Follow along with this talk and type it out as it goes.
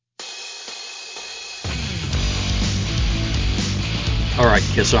Alright,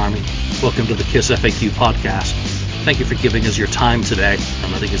 KISS Army, welcome to the KISS FAQ podcast. Thank you for giving us your time today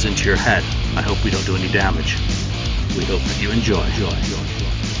and letting us into your head. I hope we don't do any damage. We hope that you enjoy.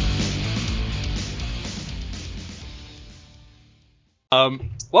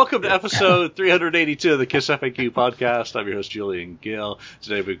 Welcome to episode 382 of the KISS FAQ podcast. I'm your host, Julian Gill.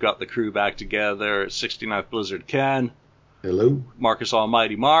 Today we've got the crew back together. 69th Blizzard Ken. Hello. Marcus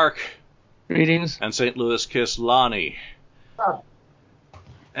Almighty Mark. Greetings. And St. Louis KISS Lonnie. Oh.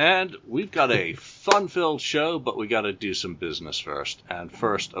 And we've got a fun-filled show, but we got to do some business first. And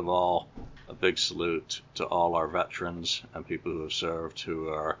first of all, a big salute to all our veterans and people who have served, who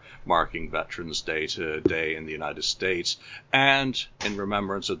are marking Veterans Day today in the United States, and in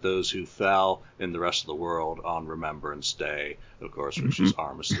remembrance of those who fell in the rest of the world on Remembrance Day, of course, which is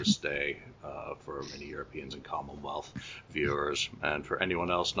Armistice Day for many Europeans and Commonwealth viewers. And for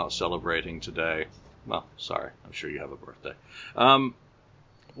anyone else not celebrating today, well, sorry, I'm sure you have a birthday.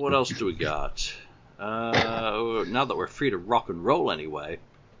 What else do we got? Now that we're free to rock and roll anyway,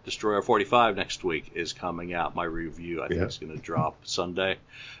 Destroyer 45 next week is coming out. My review, I think, is going to drop Sunday.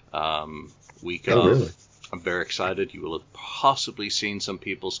 Week of. Really? I'm very excited. You will have possibly seen some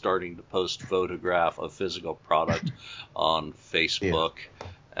people starting to post photograph of physical product on Facebook.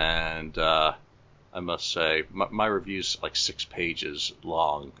 Yeah. And I must say, my review's like 6 pages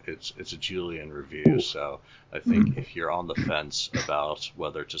long. It's a Julian review, so I think if you're on the fence about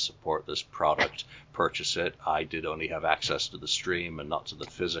whether to support this product, purchase it. I did only have access to the stream and not to the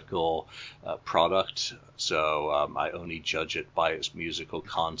physical product, so I only judge it by its musical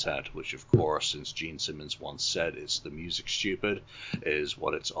content, which, of course, since Gene Simmons once said, it's the music stupid, is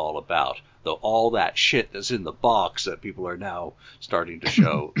what it's all about. Though all that shit that's in the box that people are now starting to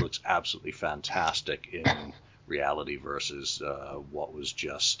show looks absolutely fantastic in reality versus what was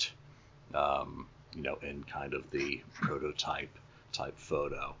just, in kind of the prototype type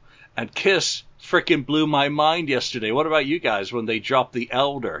photo. And KISS freaking blew my mind yesterday. What about you guys when they dropped The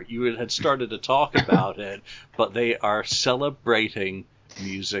Elder? You had started to talk about it, but they are celebrating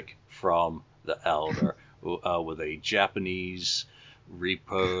music from The Elder with a Japanese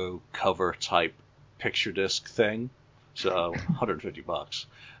repo cover type picture disc thing. So $150.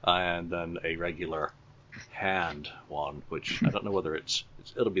 And then a regular hand one, which I don't know whether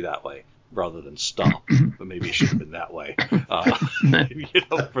it'll be that way rather than stop, but maybe it should have been that way.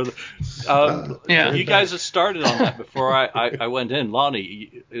 You guys have started on that before I went in.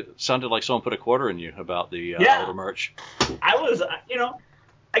 Lonnie, it sounded like someone put a quarter in you about the Elder merch. I was,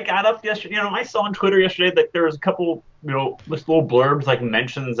 I got up yesterday. I saw on Twitter yesterday that there was a couple, this little blurbs like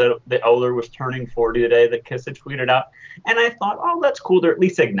mentions that the Elder was turning 40 today that KISS had tweeted out, and I thought, oh, that's cool. They're at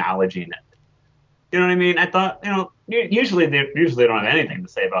least acknowledging it. You know what I mean? I thought, usually they don't have anything to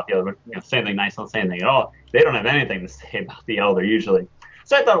say about the Elder. Say anything nice, don't say anything at all. They don't have anything to say about the Elder usually.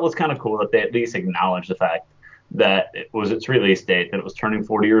 So I thought it was kind of cool that they at least acknowledged the fact that it was its release date, that it was turning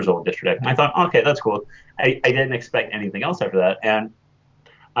 40 years old yesterday. And I thought, okay, that's cool. I didn't expect anything else after that. And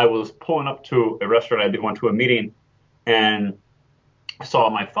I was pulling up to a restaurant. I went to a meeting, and I saw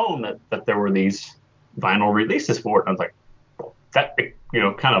on my phone that there were these vinyl releases for it. And I was like, well, that,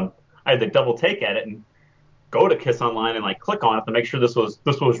 kind of, I had to double take at it and go to KISS Online and click on it to make sure this was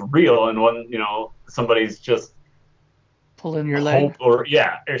real and wasn't, somebody's just pulling your leg, or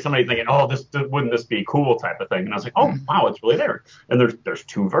somebody thinking, oh, wouldn't this be cool type of thing. And I was like, oh wow, it's really there. And there's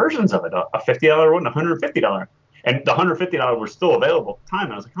 2 versions of it, a $50 one, and a $150. And the $150 were still available at the time.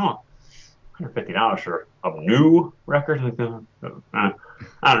 And I was like, oh, $150 for a new record? I don't know.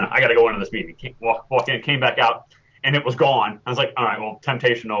 I got to go into this meeting. Walk in, came back out, and it was gone. I was like, all right, well,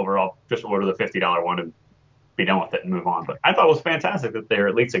 temptation over. I'll just order the $50 one and be done with it and move on. But I thought it was fantastic that they're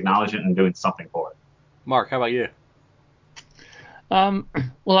at least acknowledging it and doing something for it. Mark, how about you?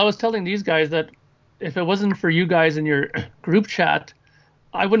 Well, I was telling these guys that if it wasn't for you guys in your group chat,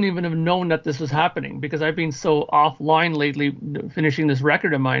 I wouldn't even have known that this was happening, because I've been so offline lately finishing this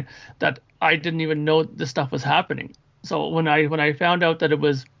record of mine that I didn't even know this stuff was happening. So when I found out that it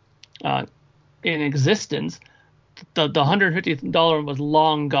was in existence, the $150 was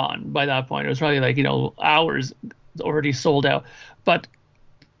long gone by that point. It was probably hours already sold out. But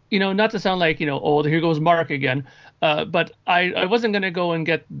not to sound like oh, here goes Mark again. But I wasn't gonna go and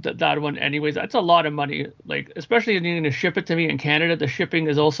get that one anyways. That's a lot of money. Especially if you're gonna ship it to me in Canada, the shipping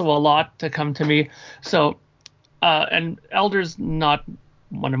is also a lot to come to me. So, and Elder's not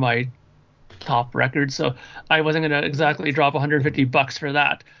one of my top records, so I wasn't gonna exactly drop $150 for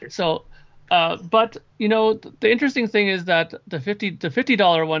that. So, but the interesting thing is that the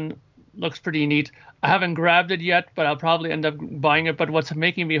 $50 one looks pretty neat. I haven't grabbed it yet, but I'll probably end up buying it. But what's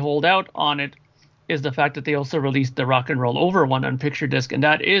making me hold out on it is the fact that they also released the Rock and Roll Over one on picture disc, and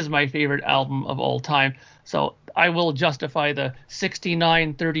that is my favorite album of all time. So I will justify the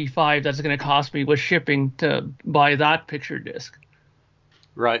 $69.35 that's going to cost me with shipping to buy that picture disc.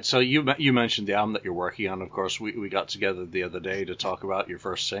 Right. So you mentioned the album that you're working on. Of course, we got together the other day to talk about your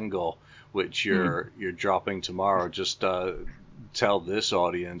first single, which you're dropping tomorrow. Just tell this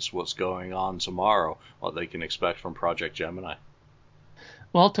audience what's going on tomorrow, what they can expect from Project Gemini.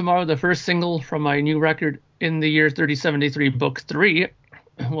 Well, tomorrow the first single from my new record, In the Year 3073 Book 3,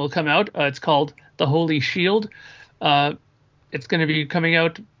 will come out. It's called The Holy Shield. It's going to be coming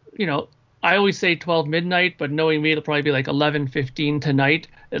out, I always say 12 midnight, but knowing me, it'll probably be like 11:15 tonight.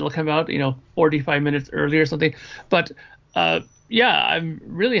 It'll come out, 45 minutes early or something. But yeah, I'm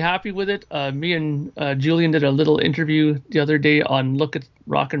really happy with it. Me and Julian did a little interview the other day on Look at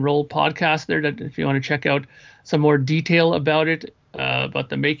Rock and Roll podcast there, that if you want to check out some more detail about it, about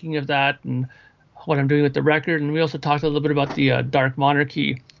the making of that and what I'm doing with the record. And we also talked a little bit about the Dark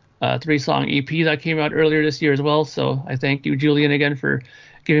Monarchy 3-song EP that came out earlier this year as well. So I thank you, Julian, again for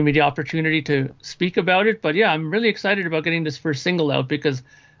giving me the opportunity to speak about it. But yeah, I'm really excited about getting this first single out because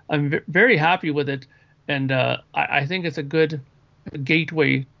I'm very happy with it. And I think it's a good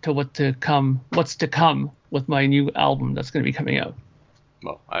gateway to what's to come with my new album that's going to be coming out.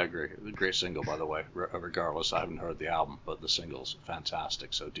 Well, I agree. A great single, by the way. Regardless, I haven't heard the album, but the single's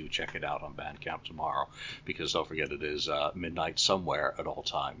fantastic. So do check it out on Bandcamp tomorrow, because don't forget it is midnight somewhere at all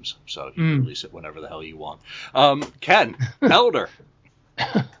times. So you can release it whenever the hell you want. Ken, Elder.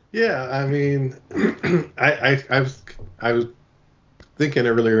 Yeah, I mean, I was thinking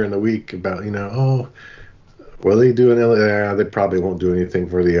earlier in the week about, will they do an Elder? They probably won't do anything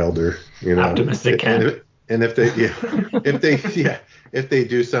for the Elder. Optimistic Ken. And if they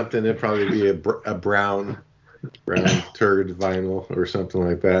do something, it'd probably be a brown turd vinyl or something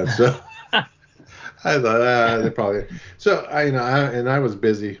like that. So I thought they probably. So I was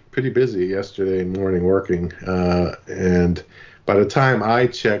pretty busy yesterday morning working, and by the time I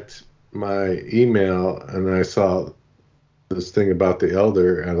checked my email and I saw this thing about the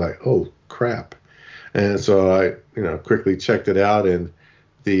Elder, I was like, oh crap! And so I quickly checked it out, and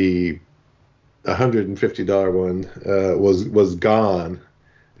the $150 one was gone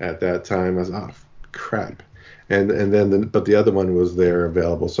at that time. I was crap, and then but the other one was there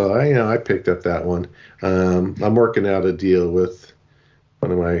available, so I picked up that one. I'm working out a deal with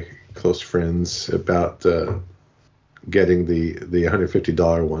one of my close friends about getting the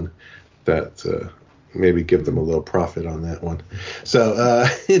 $150 one, that maybe give them a little profit on that one. So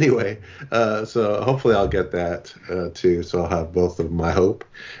anyway, so hopefully I'll get that too. So I'll have both of them, I hope.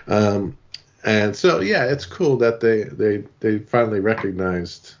 And so, yeah, it's cool that they finally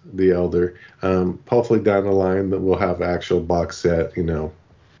recognized the Elder. Hopefully down the line that we'll have actual box set,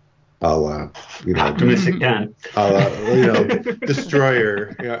 Optimistic Ken.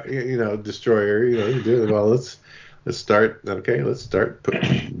 Destroyer, Destroyer, well, let's start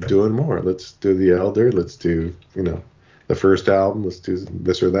doing more. Let's do the Elder. Let's do, the first album. Let's do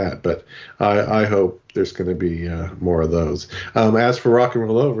this or that. But I hope there's going to be more of those. As for Rock and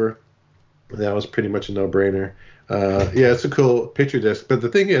Roll Over, that was pretty much a no-brainer. Yeah, it's a cool picture disc. But the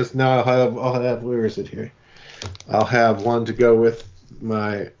thing is, now I'll have where is it here? I'll have one to go with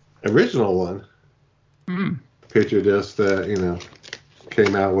my original one, picture disc that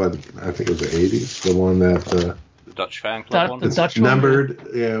came out I think it was the 80s. The one that the Dutch fan club one. The Dutch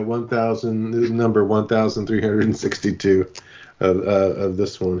numbered, number 1362 of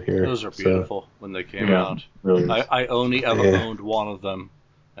this one here. Those are beautiful when they came out. Really. I only ever owned one of them,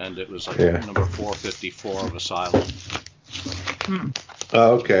 and it was number 454 of Asylum.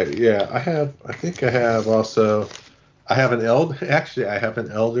 Okay, yeah, I have an Elder. Actually, I have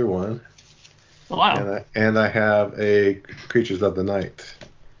an Elder one. Wow. And I have a Creatures of the Night.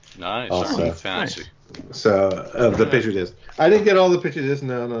 Nice. Also. Fancy. So the picture disc. I didn't get all the picture discs.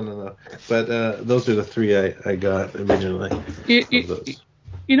 No. But those are the three I got originally.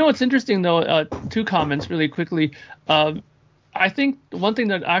 It's interesting though. Two comments really quickly. I think one thing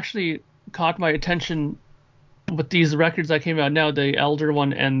that actually caught my attention with these records that came out now, the Elder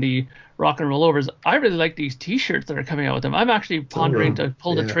one and the Rock and Roll Overs, I really like these T-shirts that are coming out with them. I'm actually pondering to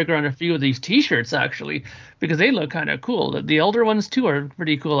pull the trigger on a few of these T-shirts actually, because they look kind of cool. The Elder ones too are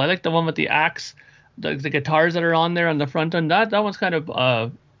pretty cool. I like the one with the axe, the guitars that are on there on the front end. That one's kind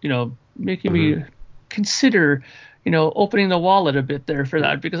of making me consider opening the wallet a bit there for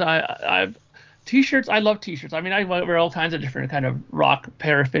that, because I've T-shirts. I love T-shirts. I mean, I wear all kinds of different kind of rock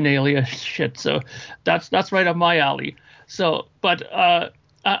paraphernalia shit. So that's right up my alley. So, but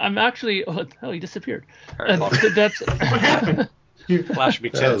I'm actually. Oh, he disappeared. Flash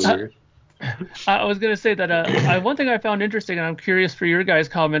me tits. I was going to say that one thing I found interesting, and I'm curious for your guys'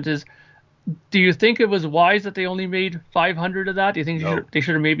 comment, is do you think it was wise that they only made 500 of that? Do you think they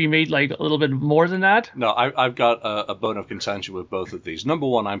should have maybe made like a little bit more than that? No, I've got a bone of contention with both of these. Number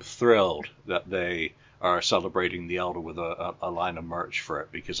one, I'm thrilled that they are celebrating the Elder with a line of merch for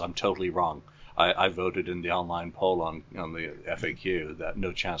it, because I'm totally wrong. I voted in the online poll on the FAQ that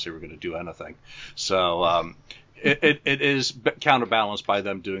no chance they were going to do anything. So it is counterbalanced by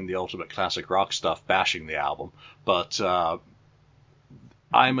them doing the ultimate classic rock stuff, bashing the album. But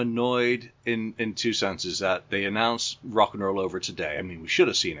I'm annoyed in two senses that they announced Rock and Roll Over today. I mean, we should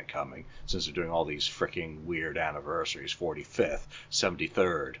have seen it coming, since they're doing all these freaking weird anniversaries, 45th,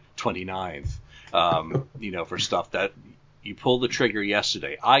 73rd, 29th, for stuff that you pulled the trigger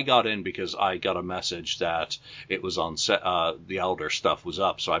yesterday. I got in because I got a message that it was on set, the Elder stuff was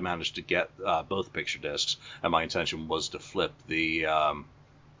up, so I managed to get both picture discs, and my intention was to flip the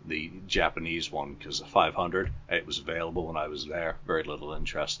Japanese one, because the 500, it was available when I was there. Very little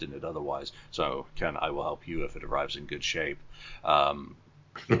interest in it otherwise. So, Ken, I will help you if it arrives in good shape.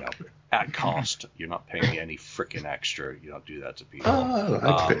 At cost. You're not paying me any freaking extra. You don't do that to people.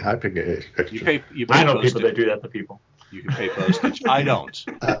 I pay extra. You pay I know postage. people that do that to people. You can pay postage. I don't.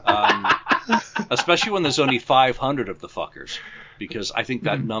 Especially when there's only 500 of the fuckers, because I think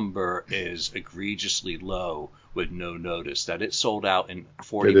that number is egregiously low with no notice. That it sold out in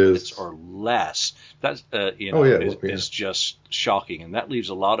 40 minutes or less. That's is just shocking, and that leaves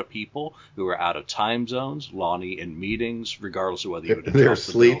a lot of people who are out of time zones, Lonnie, in meetings, regardless of whether you would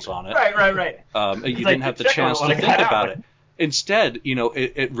adjust the bills on it. Right. You didn't have the chance to think about it. Instead,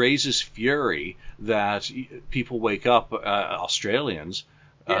 it raises fury that people wake up, Australians.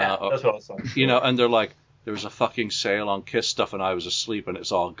 Yeah, that's what I was saying. And they're like, there was a fucking sale on Kiss stuff and I was asleep and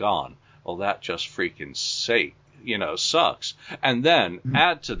it's all gone. Well, that just freaking sucks. And then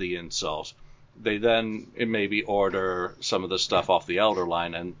add to the insult, they then maybe order some of the stuff off the Elder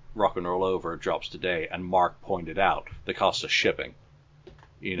line, and Rock and Roll Over drops today, and Mark pointed out the cost of shipping.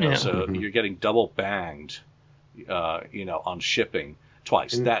 So you're getting double banged, on shipping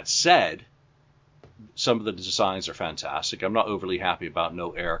twice. That said, some of the designs are fantastic. I'm not overly happy about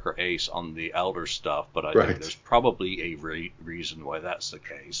no Eric or Ace on the Elder stuff, but I think there's probably a reason why that's the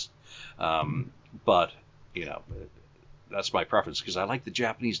case. But that's my preference, because I like the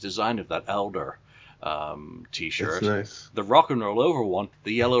Japanese design of that Elder t-shirt. It's nice. The Rock and Roll Over one,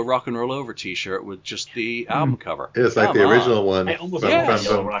 the yellow Rock and Roll Over t-shirt with just the album cover. It's like the original one from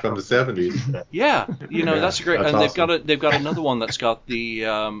the 70s. Yeah, that's great. That's and awesome. they've got another one that's got the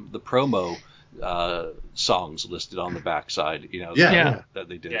promo songs listed on the backside. That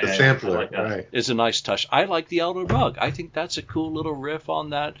they did. The sampler, like that. right? It's a nice touch. I like the Elder rug. I think that's a cool little riff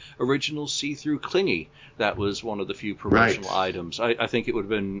on that original see-through clingy. That was one of the few promotional items. I think it would have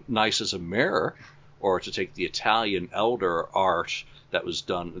been nice as a mirror, or to take the Italian Elder art that was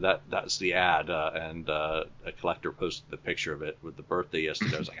done. That's the ad, and a collector posted the picture of it with the birthday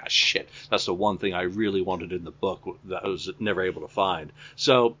yesterday. I was like, shit, that's the one thing I really wanted in the book that I was never able to find.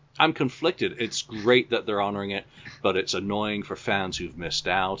 So I'm conflicted. It's great that they're honoring it, but it's annoying for fans who've missed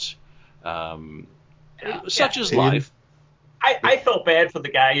out. Such is life. I felt bad for the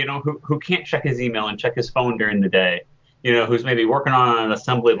guy, who can't check his email and check his phone during the day, who's maybe working on an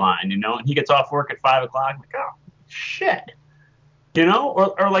assembly line, and he gets off work at 5 o'clock, like, oh, shit.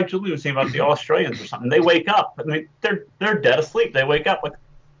 Or like Julie was saying about the Australians or something. They wake up, I mean, they're dead asleep. They wake up like,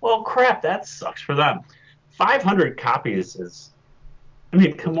 well, crap, that sucks for them. 500 copies is, I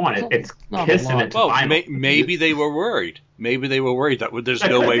mean, come on, it's Kiss and it's vinyl. Maybe they were worried. Maybe they were worried that there's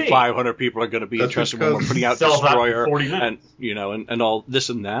no way 500 people are going to be interested when we're putting out Destroyer and all this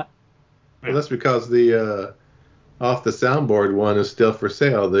and that. Well, that's because the off the soundboard one is still for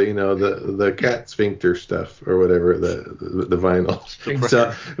sale. The cat sphincter stuff or whatever, the vinyl.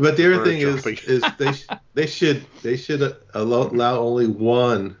 So, but the other thing is they should allow only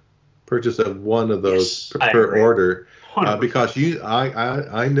one purchase of one of those per order, because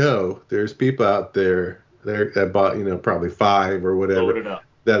I know there's people out there that bought probably 5 or whatever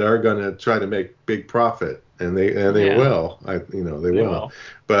that are going to try to make big profit, and they will. They will.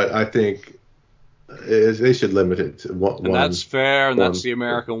 But I think they should limit it to one. And that's fair, and that's the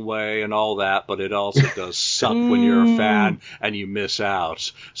American way and all that, but it also does suck when you're a fan and you miss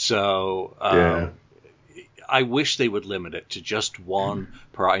out. So I wish they would limit it to just one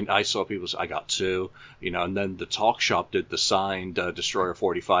per. I saw people say, I got 2, and then the Talk Shop did the signed Destroyer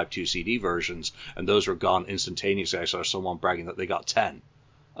 45 2 CD versions, and those were gone instantaneously. I saw someone bragging that they got 10.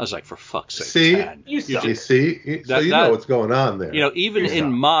 I was like, for fuck's sake, See? 10. You suck. You see? So you know what's going on there. Even You in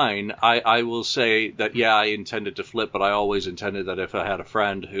suck. mine, I will say that, yeah, I intended to flip, but I always intended that if I had a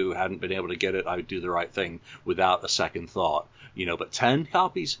friend who hadn't been able to get it, I would do the right thing without a second thought. But 10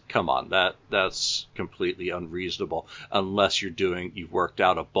 copies? Come on, that's completely unreasonable unless you've worked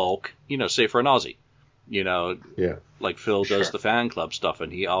out a bulk, say for an Aussie. Yeah. Like Phil does Sure. the fan club stuff,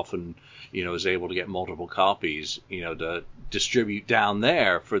 and he often, is able to get multiple copies, to distribute down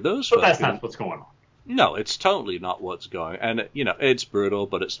there for those But folks. that's not what's going on. No, it's totally not what's going. And it's brutal,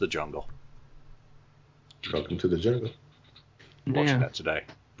 but it's the jungle. Welcome to the jungle. Watching Yeah. that today,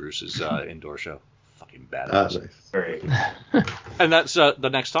 Bruce's indoor show, fucking badass. Nice. Very, And that's the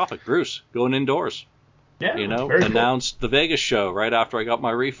next topic. Bruce going indoors. yeah. Very cool. Announced the Vegas show right after I got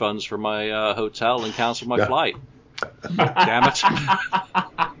my refunds for my hotel and canceled my Yeah. flight. Damn it.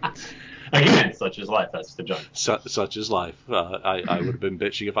 Again, such is life. That's the jungle. Such is life. I would have been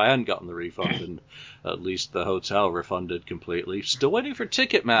bitching if I hadn't gotten the refund, and at least the hotel refunded completely. Still waiting for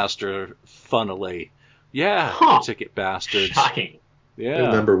Ticketmaster, funnily. Yeah, Huh. ticket bastards. Shocking. Yeah.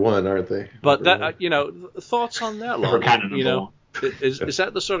 They're number one, aren't they? But Number that, thoughts on that, Never Lon? kind of number one. Is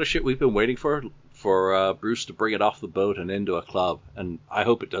that the sort of shit we've been waiting for Bruce to bring it off the boat and into a club? And I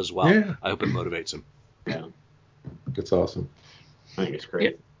hope it does well. Yeah. I hope it motivates him. Yeah. It's awesome. I think it's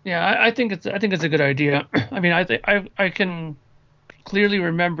great. Yeah, I think it's a good idea. I mean, I can clearly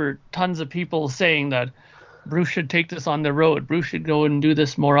remember tons of people saying that Bruce should take this on the road. Bruce should go and do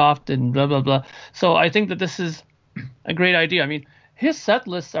this more often. Blah blah blah. So I think that this is a great idea. I mean, his set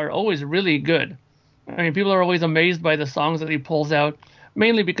lists are always really good. I mean, people are always amazed by the songs that he pulls out,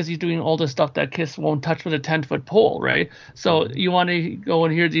 mainly because he's doing all the stuff that Kiss won't touch with a 10-foot pole, right? So you want to go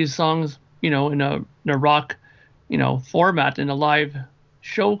and hear these songs, in a rock, format, in a live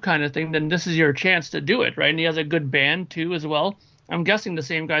show kind of thing, then this is your chance to do it, right? And he has a good band too as well. I'm guessing the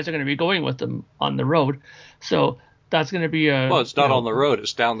same guys are going to be going with them on the road, so that's going to be a. Well, it's not on the road;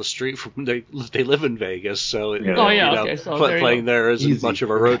 it's down the street from. They live in Vegas, so Yeah. Oh, yeah, okay, so there you playing go. there isn't Easy. much of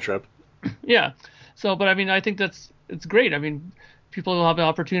a road trip. Yeah. So, but I mean, I think it's great. I mean, people will have the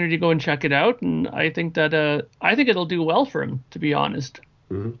opportunity to go and check it out, and I think that I think it'll do well for him, to be honest.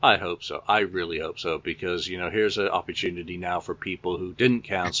 I hope so. I really hope so, because here's an opportunity now for people who didn't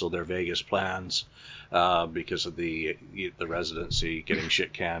cancel their Vegas plans because of the residency getting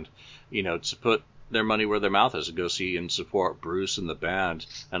shit canned, to put their money where their mouth is and go see and support Bruce and the band.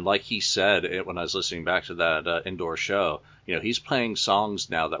 And like he said when I was listening back to that indoor show, he's playing songs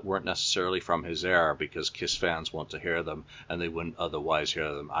now that weren't necessarily from his era because Kiss fans want to hear them and they wouldn't otherwise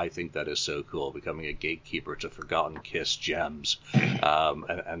hear them. I think that is so cool, becoming a gatekeeper to forgotten Kiss gems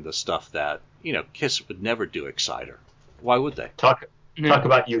and the stuff that, Kiss would never do Exciter. Why would they? Talk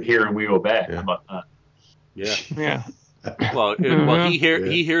about you hear and we obey. Yeah. How about that? Yeah. Yeah. Well, he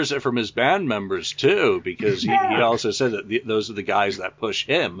hears it from his band members too, because he also said that those are the guys that push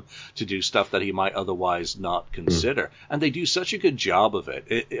him to do stuff that he might otherwise not consider, and they do such a good job of it.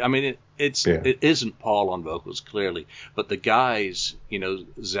 It isn't Paul on vocals clearly, but the guys,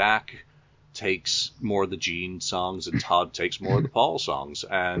 Zach takes more of the Gene songs and Todd takes more of the Paul songs,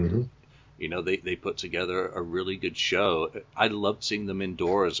 and they put together a really good show. I loved seeing them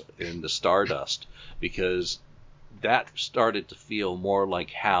indoors in the Stardust because that started to feel more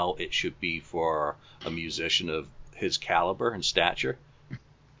like how it should be for a musician of his caliber and stature.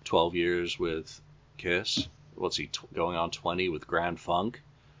 12 years with Kiss. What's he going on 20 with Grand Funk?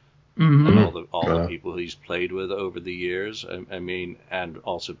 And all the people he's played with over the years. I mean, and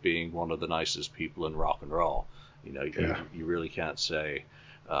also being one of the nicest people in rock and roll. You really can't say,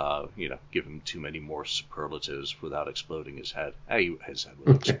 give him too many more superlatives without exploding his head. Hey, his head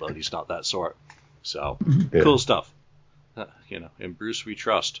would explode. He's not that sort. So, cool stuff. In Bruce we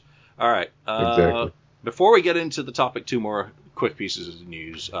trust. All right. Exactly. Before we get into the topic, two more quick pieces of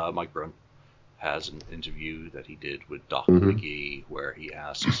news. Mike Brun has an interview that he did with Dr. McGee where he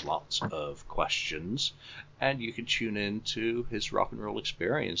asks lots of questions, and you can tune in to his rock and roll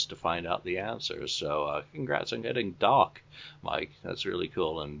experience to find out the answers. So congrats on getting Doc, Mike. That's really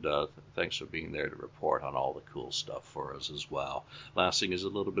cool, and thanks for being there to report on all the cool stuff for us as well. Last thing is a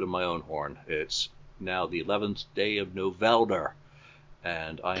little bit of my own horn. It's now the 11th day of Novelda,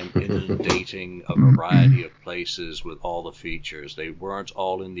 and I am inundating a variety of places with all the features. They weren't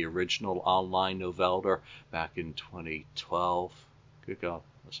all in the original online Novelda back in 2012. Good God,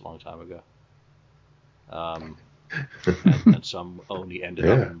 that's a long time ago. And some only ended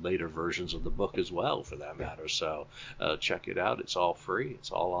up in later versions of the book as well, for that matter. So check it out. It's all free.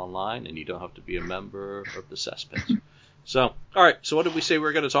 It's all online, and you don't have to be a member of the Cesspit. So, all right. So what did we say we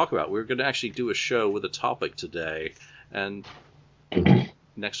were going to talk about? We were going to actually do a show with a topic today, and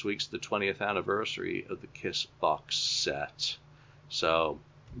next week's the 20th anniversary of the Kiss box set. So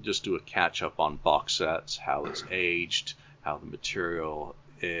just do a catch up on box sets, how it's aged, how the material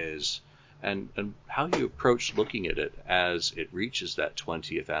is, and how you approach looking at it as it reaches that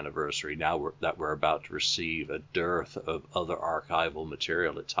 20th anniversary. Now that we're about to receive a dearth of other archival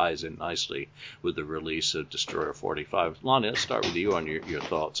material, it ties in nicely with the release of Destroyer 45. Lonnie, let's start with you on your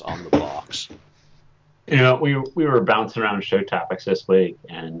thoughts on the box. You know, we were bouncing around show topics this week,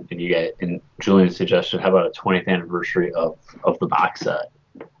 and Julian suggested, how about a 20th anniversary of the box set?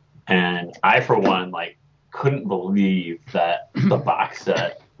 And I, for one, couldn't believe that the box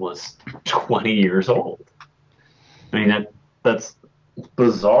set was 20 years old. I mean, that's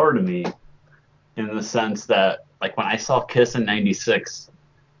bizarre to me, in the sense that, when I saw Kiss in '96,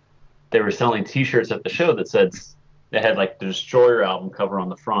 they were selling T-shirts at the show that said, they had the Destroyer album cover on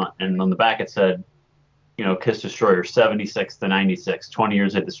the front, and on the back it said, Kiss Destroyer 76 to 96, 20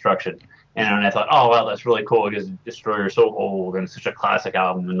 years of destruction. And I thought, oh wow, that's really cool because Destroyer's so old and it's such a classic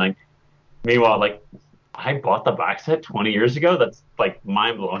album. And meanwhile, I bought the box set 20 years ago. That's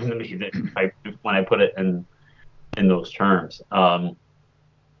mind blowing to me when I put it in those terms. But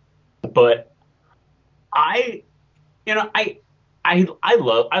I like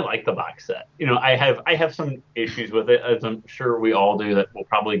the box set. I have some issues with it, as I'm sure we all do, that we'll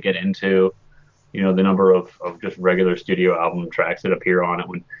probably get into. The number of just regular studio album tracks that appear on it,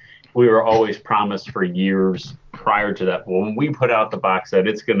 when we were always promised for years prior to that, well, when we put out the box set,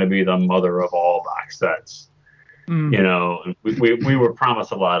 it's going to be the mother of all box sets. We were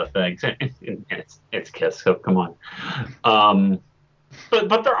promised a lot of things, and it's Kiss, so come on.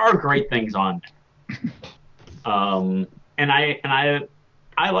 But there are great things on there. And I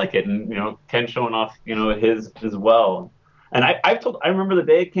like it, and Ken showing off his as well. And I remember the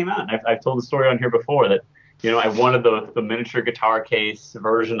day it came out, and I've told the story on here before that, I wanted the miniature guitar case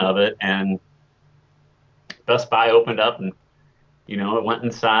version of it, and Best Buy opened up, and, I went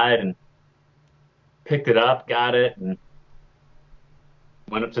inside and picked it up, got it, and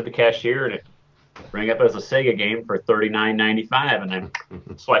went up to the cashier, and it rang up as a Sega game for $39.95, and I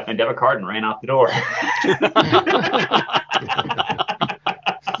swiped my debit card and ran out the door.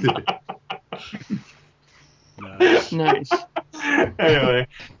 Nice. Anyway,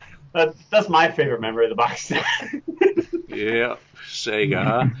 that's my favorite memory of the box set. Yeah,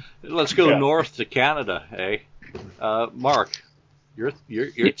 Sega. Let's go north to Canada, hey? Mark, your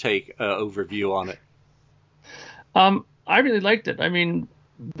take, overview on it. I really liked it. I mean,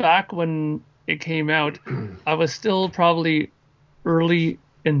 back when it came out, I was still probably early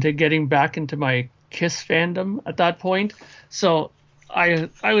into getting back into my Kiss fandom at that point. So I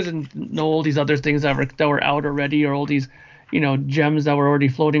didn't know all these other things that were out already, or all these, gems that were already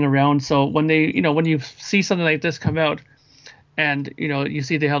floating around. So when when you see something like this come out, and you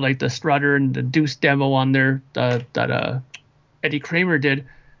see they have the Strutter and the Deuce demo on there that Eddie Kramer did,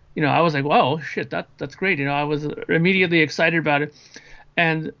 I was like, wow, shit, that's great. I was immediately excited about it,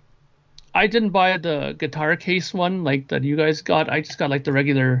 and I didn't buy the guitar case one that you guys got. I just got the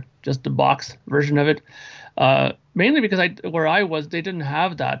regular, just the box version of it. Mainly because where I was, they didn't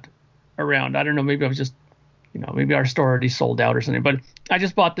have that around. I don't know, maybe I was just, maybe our store already sold out or something. But I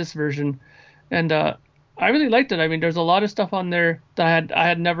just bought this version, and I really liked it. I mean, there's a lot of stuff on there that I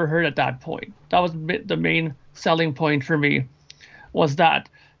had never heard at that point. That was the main selling point for me, was that.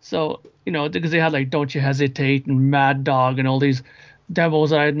 So, because they had Don't You Hesitate and Mad Dog and all these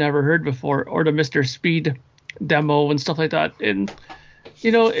demos I had never heard before, or the Mr. Speed demo and stuff like that. And,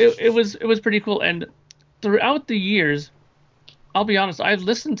 it was pretty cool. And throughout the years, I'll be honest, I've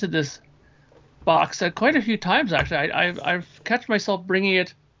listened to this box set quite a few times, actually. I've catch myself bringing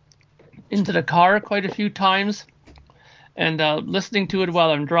it into the car quite a few times, and listening to it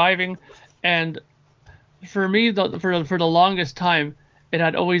while I'm driving. And for me, for the longest time, it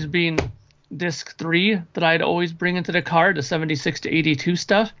had always been disc 3 that I'd always bring into the car, the 76 to 82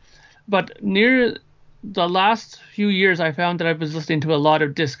 stuff. But near the last few years, I found that I was listening to a lot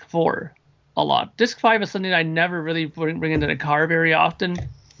of disc 4. A lot. Disc 5 is something I never really bring into the car very often.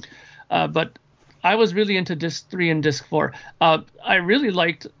 But I was really into disc 3 and disc 4. I really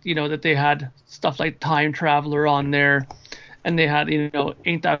liked, that they had stuff like Time Traveler on there, and they had,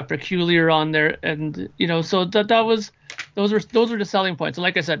 Ain't That Peculiar on there, and so those were the selling points. And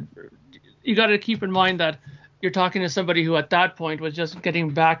like I said, you got to keep in mind that you're talking to somebody who at that point was just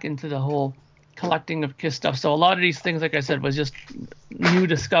getting back into the whole collecting of Kiss stuff. So a lot of these things, like I said, was just new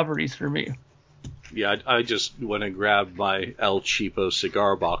discoveries for me. Yeah, I just went and grabbed my El Cheapo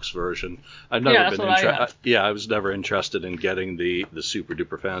cigar box version. I've Yeah, never that's been what I have. Yeah, I was never interested in getting the super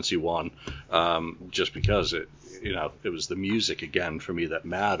duper fancy one, just because it was the music again for me that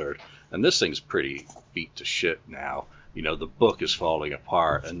mattered. And this thing's pretty beat to shit now. The book is falling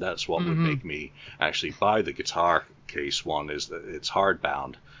apart, and that's what would make me actually buy the guitar case one, is that it's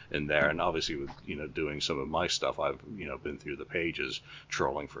hardbound in there. And obviously with doing some of my stuff, I've been through the pages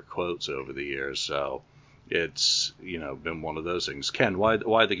trolling for quotes over the years, so it's been one of those things. Ken, why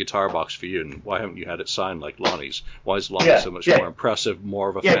the guitar box for you, and why haven't you had it signed like Lonnie's? Why is Lonnie so much more impressive, more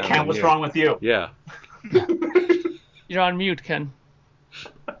of a fan Ken, than what's you? wrong with you? Yeah. You're on mute, Ken.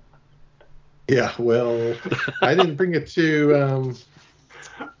 Yeah, well, I didn't bring it to,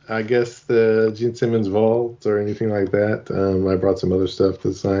 I guess, the Gene Simmons vault or anything like that. I brought some other stuff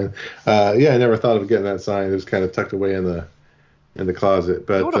to sign. I never thought of getting that signed. It was kind of tucked away in the closet.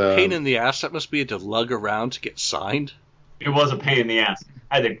 But What a pain in the ass that must be to lug around to get signed. It was a pain in the ass.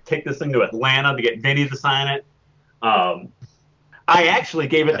 I had to take this thing to Atlanta to get Vinny to sign it. I actually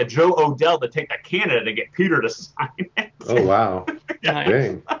gave it to Joe Odell to take to Canada to get Peter to sign it. Oh, wow. Nice.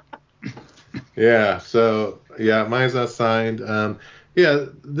 Dang. Yeah, so, mine's not signed.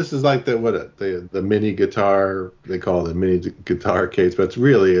 This is like the mini guitar. They call it the mini guitar case, but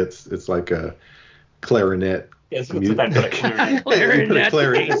it's like a clarinet. Yes, what's the best for the clarinet?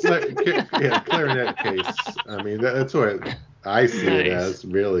 Clarinet case. I mean, that's what I see it as,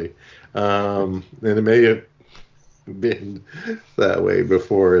 really. And it may have been that way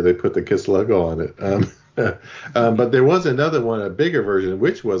before they put the Kiss logo on it. But there was another one, a bigger version,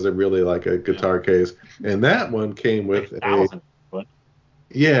 which was really like a guitar case, and that one came with it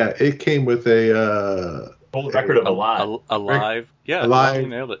came with a gold record of Alive. Alive. Yeah, Alive. you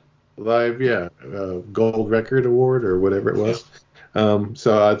nailed it. Live, gold record award or whatever it was.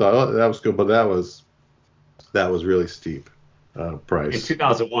 So I thought, that was cool, but that was really steep price. In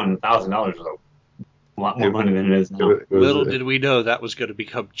 2001, $1,000 was a lot more money than it is now. Little did we know that was going to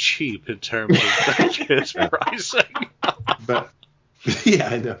become cheap in terms of Kiss pricing. But yeah,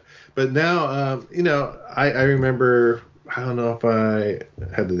 I know. But now, I remember. I don't know if I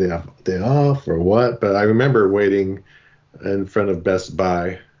had the day off or what, but I remember waiting in front of Best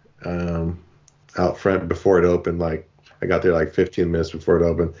Buy. Out front before it opened. Like, I got there like 15 minutes before it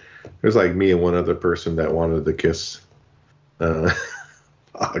opened. There's like me and one other person that wanted the Kiss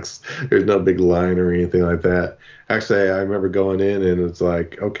box. There's no big line or anything like that. Actually, I remember going in and it's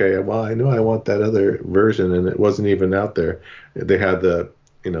like, okay, well, I know I want that other version, and it wasn't even out there. They had the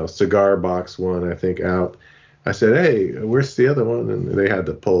cigar box one, I think, out. I said, hey, where's the other one? And they had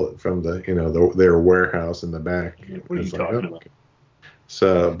to pull it from their warehouse in the back. What are you talking about?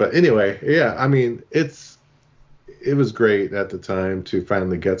 So, but anyway, I mean, it was great at the time to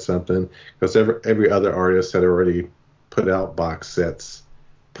finally get something, because every other artist had already put out box sets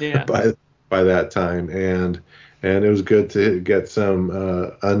by that time, and it was good to get some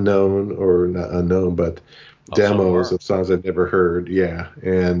unknown, or not unknown, but demos of songs I'd never heard.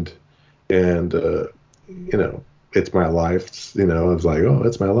 And It's My Life. I was like, oh,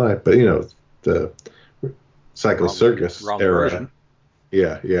 It's My Life, but the Psycho Circus wrong era. Version.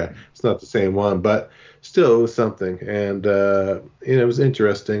 Yeah. It's not the same one, but still it was something. And, it was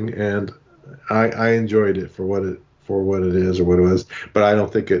interesting, and I enjoyed it for what it is or what it was, but I don't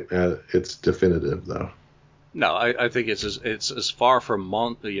think it's definitive, though. No, I think it's as far from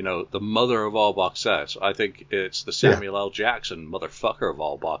the mother of all box sets. I think it's the Samuel L. Jackson motherfucker of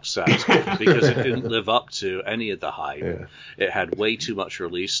all box sets, because it didn't live up to any of the hype. Yeah. It had way too much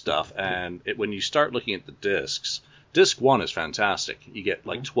release stuff, and when you start looking at the discs, disc 1 is fantastic. You get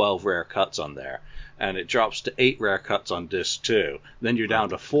like 12 rare cuts on there, and it drops to 8 rare cuts on disc 2. Then you're down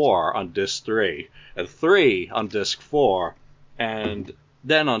to 4 on disc 3, and 3 on disc 4, and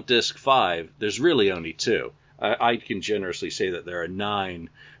then on disc 5, there's really only 2. I can generously say that there are 9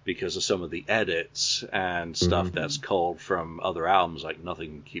 because of some of the edits and stuff that's culled from other albums, like Nothing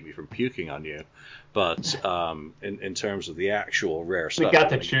Can Keep Me From Puking on You. But in terms of the actual rare stuff, We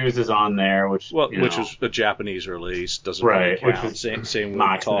got the chooses on there, which which was a Japanese release, doesn't really count. Which is same with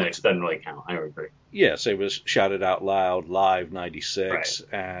Mox Mix doesn't really count. I agree. Yeah, same with Shouted Out Loud Live '96,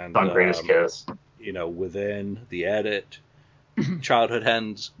 and on Greatest Kiss. Within the edit. Childhood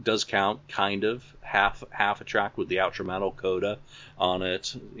Hens does count, kind of. Half a track with the Outrametal coda on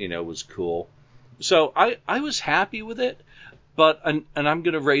it, was cool. So I was happy with it, but, and I'm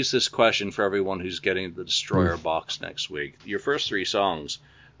going to raise this question for everyone who's getting the Destroyer box next week. Your first 3 songs,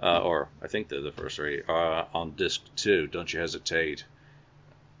 or I think they're the first 3, are on disc 2, Don't You Hesitate,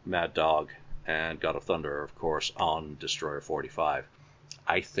 Mad Dog, and God of Thunder, of course, on Destroyer 45.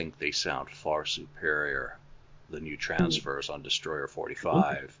 I think they sound far superior, the new transfers on Destroyer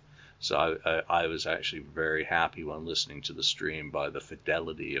 45. So I was actually very happy when listening to the stream by the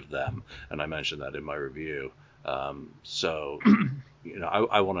fidelity of them, and I mentioned that in my review. So,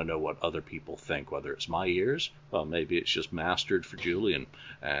 I want to know what other people think, whether it's my ears, well, maybe it's just mastered for Julian,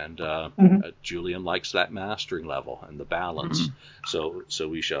 and Julian likes that mastering level and the balance. So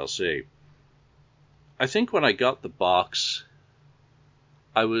we shall see. I think when I got the box,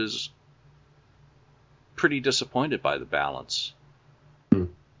 I was pretty disappointed by the balance.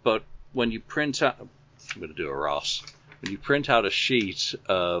 But when you print out, I'm going to do a Ross. When you print out a sheet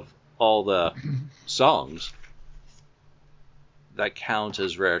of all the songs that count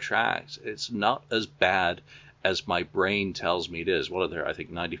as rare tracks, it's not as bad as my brain tells me it is. What are there? I think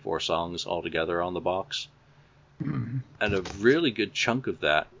 94 songs altogether on the box, and a really good chunk of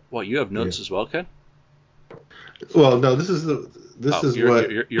that. Well, you have notes as well, Ken? Well, no, this is you're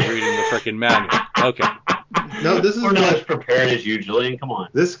reading the frickin' manual. Okay. No, this is we're not as prepared as you, Julian. Come on.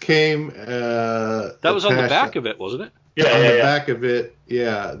 This came. That was on the back of it, wasn't it? Yeah, on the back of it.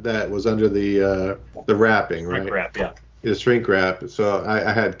 Yeah, that was under the wrapping, right? Shrink wrap, yeah. The shrink wrap. So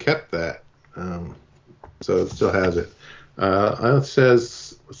I had kept that. So it still has it. It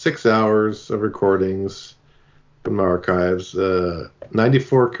says 6 hours of recordings from the archives,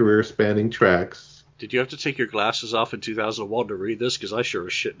 94 career-spanning tracks. Did you have to take your glasses off in 2001 to read this? Because I sure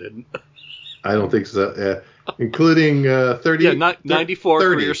as shit didn't. I don't think so. Including 30. Yeah, 94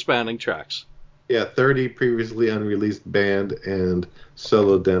 career-spanning tracks. Yeah, 30 previously unreleased band and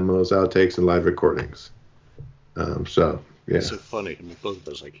solo demos, outtakes, and live recordings. So, yeah. It's so funny. I mean, both of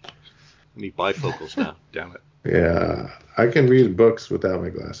us, like, I need bifocals now. Damn it. Yeah, I can read books without my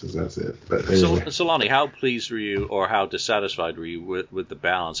glasses. That's it. But anyway. So, Lonnie, how pleased were you, or how dissatisfied were you with the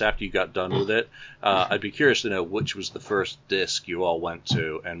balance after you got done with it? I'd be curious to know which was the first disc you all went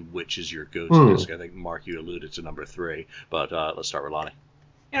to, and which is your go-to disc. I think, Mark, you alluded to number 3, but let's start with Lonnie.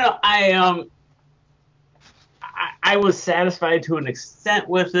 I was satisfied to an extent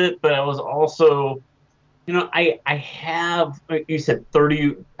with it, but I was also, I have, like you said,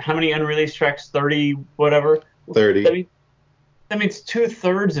 30. How many unreleased tracks? 30, whatever. 30. That means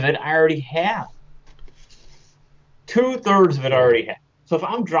 2/3 of it I already have. 2/3 of it I already have. So if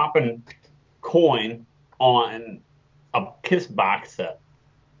I'm dropping coin on a Kiss box set,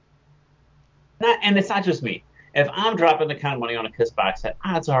 and it's not just me. If I'm dropping the kind of money on a Kiss box set,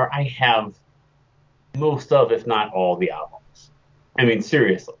 odds are I have most of, if not all, the albums. I mean,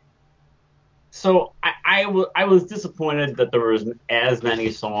 seriously. So I was disappointed that there was as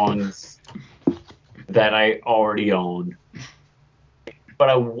many songs that I already owned, but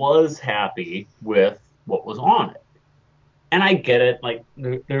I was happy with what was on it. And I get it, like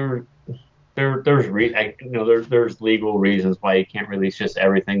there's legal reasons why you can't release just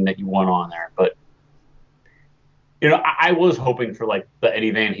everything that you want on there, but I was hoping for like the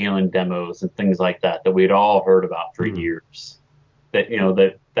Eddie Van Halen demos and things like that we'd all heard about for years. That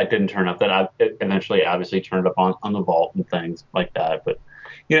that didn't turn up. That I eventually obviously turned up on the vault and things like that. But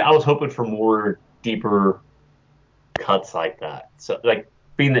I was hoping for more deeper cuts like that. So like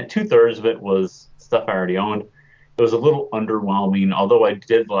being that 2/3 of it was stuff I already owned, it was a little underwhelming. Although I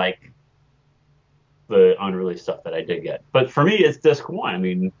did like the unreleased stuff that I did get. But for me, it's disc 1. I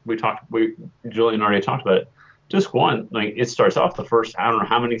mean, Julian already talked about it. Disc 1, like it starts off the first, I don't know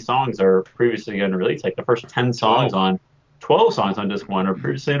how many songs are previously unreleased. Like the first 10 songs 12 songs on disc 1 are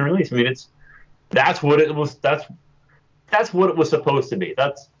previously unreleased. I mean, that's what it was. That's what it was supposed to be.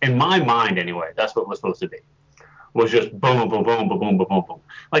 That's in my mind anyway. That's what it was supposed to be. Was just boom, boom, boom, boom, boom, boom, boom, boom.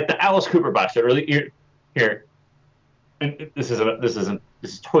 Like the Alice Cooper box set. Really here. And this is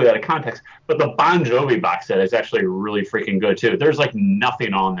totally out of context. But the Bon Jovi box set is actually really freaking good too. There's like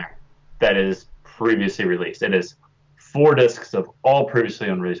nothing on there that is previously released. It is 4 discs of all previously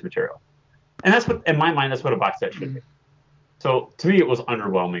unreleased material, and that's what, in my mind, that's what a box set should be. So to me, it was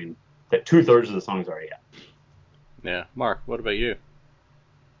underwhelming that 2/3 of the songs already have. Yeah, Mark, what about you?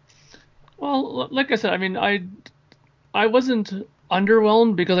 Well, like I said, I mean, I wasn't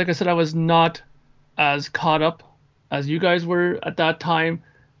underwhelmed because, like I said, I was not as caught up as you guys were at that time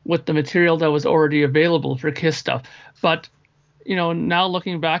with the material that was already available for Kiss stuff. But now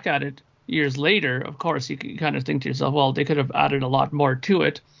looking back at it years later, of course, you can kind of think to yourself, well, they could have added a lot more to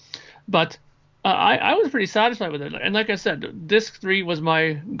it. But I was pretty satisfied with it. And like I said, disc 3 was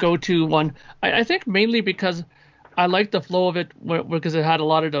my go-to one. I think mainly because I liked the flow of it because it had a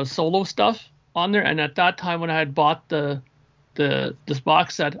lot of the solo stuff on there. And at that time when I had bought the this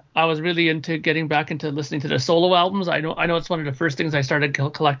box set, I was really into getting back into listening to the solo albums. I know it's one of the first things I started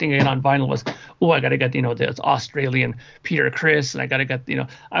collecting in on vinyl was, I got to get, this Australian Peter Criss, and I got to get,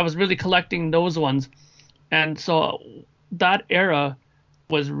 I was really collecting those ones. And so that era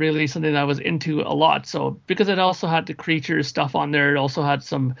was really something that I was into a lot. So because it also had the Creatures stuff on there, it also had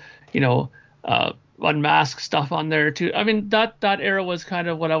some, Unmasked stuff on there too. I mean, that era was kind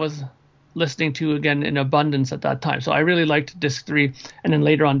of what I was listening to again in abundance at that time. So I really liked disc 3, and then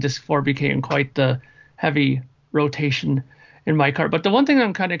later on disc 4 became quite the heavy rotation in my car. But the one thing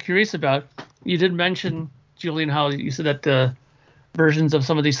I'm kind of curious about, you did mention, Julian, how you said that the versions of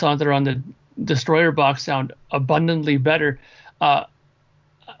some of these songs that are on the Destroyer box sound abundantly better.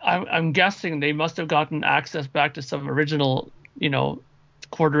 I'm guessing they must have gotten access back to some original,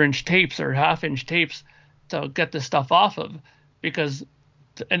 1/4-inch tapes or 1/2-inch tapes to get this stuff off of, because,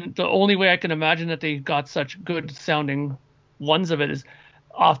 and the only way I can imagine that they got such good sounding ones of it is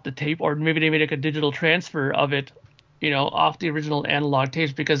off the tape, or maybe they made like a digital transfer of it, off the original analog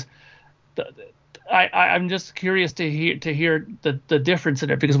tapes, because I'm just curious to hear the difference in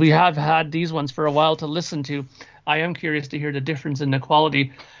it, because we have had these ones for a while to listen to. I am curious to hear the difference in the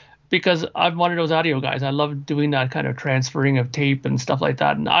quality, because I'm one of those audio guys. I love doing that kind of transferring of tape and stuff like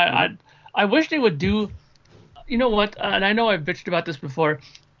that. And I wish they would do, what? And I know I've bitched about this before.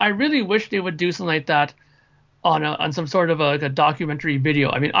 I really wish they would do something like that on some sort of a documentary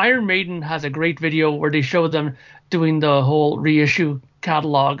video. I mean, Iron Maiden has a great video where they show them doing the whole reissue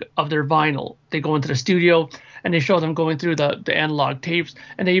catalog of their vinyl. They go into the studio and they show them going through the analog tapes,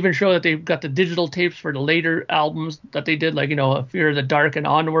 and they even show that they've got the digital tapes for the later albums that they did, like, Fear of the Dark and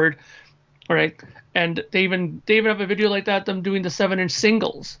Onward. All right. And they even have a video like that, them doing the 7-inch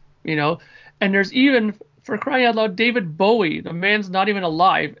singles, and there's even, for crying out loud, David Bowie, the man's not even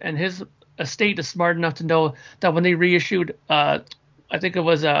alive, and his estate is smart enough to know that when they reissued, I think it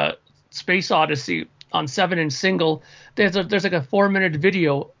was Space Odyssey on 7-inch single, there's like a 4-minute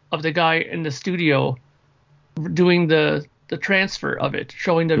video of the guy in the studio doing the transfer of it,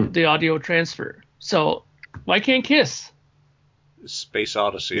 showing the audio transfer. So why can't Kiss? Space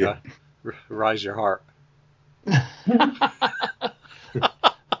Odyssey, yeah. Huh? Rise your heart.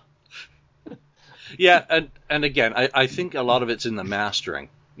 Yeah, and again, I think a lot of it's in the mastering.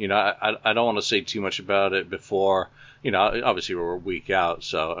 I don't want to say too much about it before. Obviously we're a week out,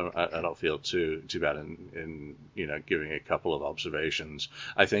 so I don't feel too bad in giving a couple of observations.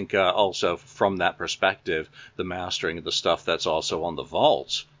 I think also from that perspective, the mastering of the stuff that's also on the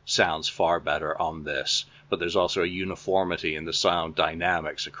vaults sounds far better on this. But there's also a uniformity in the sound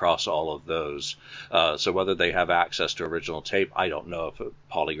dynamics across all of those. So whether they have access to original tape, I don't know if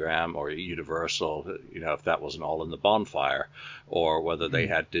Polygram or Universal, if that wasn't all in the bonfire, or whether they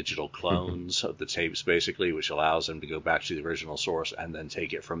had digital clones of the tapes, basically, which allows them to go back to the original source and then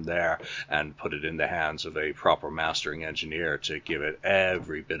take it from there and put it in the hands of a proper mastering engineer to give it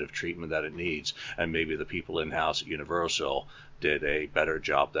every bit of treatment that it needs. And maybe the people in-house at Universal did a better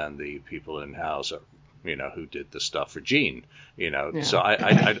job than the people in-house who did the stuff for Gene, Yeah. So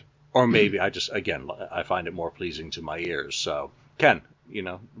I or maybe I just, again, I find it more pleasing to my ears. So Ken,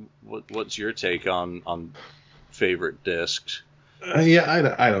 what's your take on favorite discs?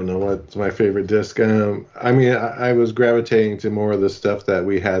 Yeah, I don't know what's my favorite disc. I mean, I was gravitating to more of the stuff that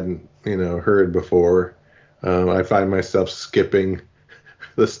we hadn't, heard before. I find myself skipping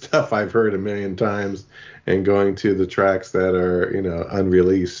the stuff I've heard a million times and going to the tracks that are,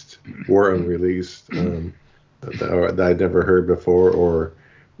 unreleased, that I'd never heard before or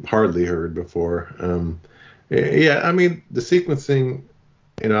hardly heard before. Yeah, I mean, the sequencing,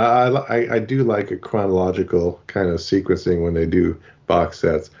 I do like a chronological kind of sequencing when they do box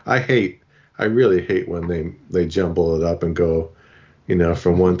sets. I really hate when they jumble it up and go,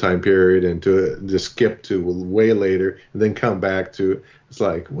 from one time period into just skip to way later and then come back to, it's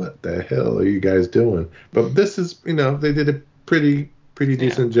like, what the hell are you guys doing? But this is, they did a pretty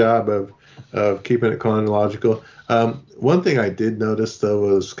decent job of keeping it chronological. One thing I did notice,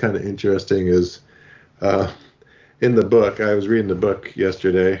 though, was kind of interesting is in the book, I was reading the book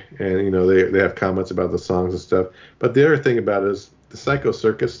yesterday, and, they have comments about the songs and stuff. But the other thing about it is the Psycho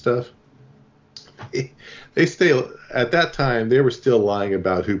Circus stuff. They stay at that time. They were still lying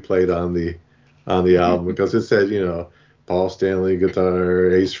about who played on the album, because it said, Paul Stanley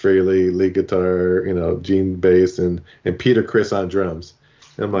guitar, Ace Frehley lead guitar, Gene bass, and Peter Criss on drums.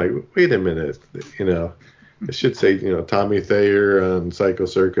 And I'm like, wait a minute, it should say Tommy Thayer on Psycho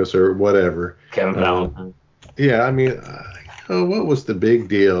Circus or whatever. Kevin Valentine. Yeah, I mean, what was the big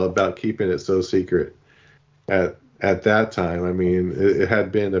deal about keeping it so secret at that time? I mean, it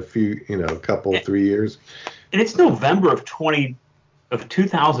had been a few, 3 years. and it's November of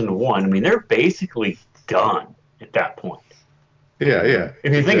 2001. I mean, they're basically done at that point. Yeah, yeah.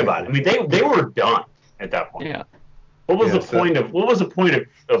 If you think about it, I mean, they were done at that point. Yeah. What was the point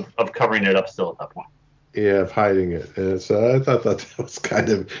of covering it up still at that point? Yeah, of hiding it. And so I thought that was kind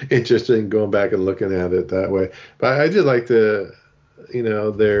of interesting going back and looking at it that way. But I did like they're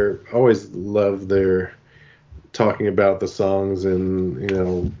always love their talking about the songs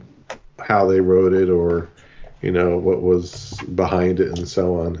and, how they wrote it or, what was behind it and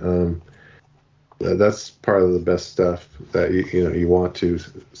so on. That's part of the best stuff that you want to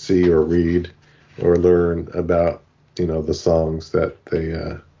see or read or learn about, the songs that they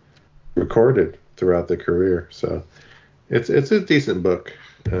recorded throughout their career. So it's a decent book,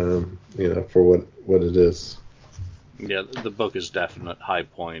 for what it is. Yeah, the book is definite high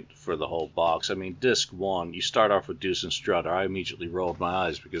point for the whole box. I mean, disc 1, you start off with Deuce and Strutter. I immediately rolled my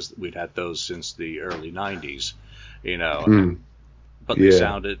eyes because we'd had those since the early 90s, but they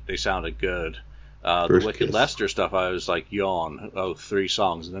sounded good. The Wicked Kiss. Lester stuff, I was like, yawn, 3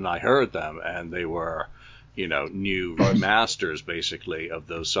 songs. And then I heard them, and they were, new masters, basically, of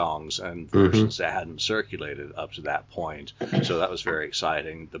those songs and versions that hadn't circulated up to that point. So that was very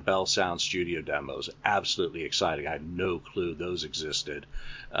exciting. The Bell Sound studio demos, absolutely exciting. I had no clue those existed.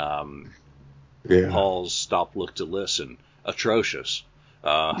 Paul's Stop, Look to Listen, atrocious.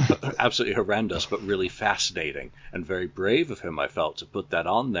 Absolutely horrendous, but really fascinating and very brave of him, I felt, to put that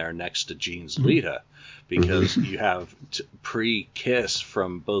on there next to Gene's Lita, because you have pre-Kiss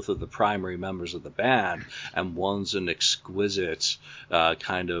from both of the primary members of the band, and one's an exquisite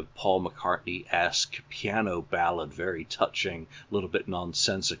kind of Paul McCartney-esque piano ballad, very touching, a little bit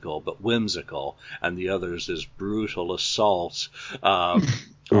nonsensical, but whimsical, and the other's this brutal assault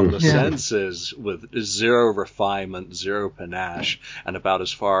on the senses with zero refinement, zero panache, and about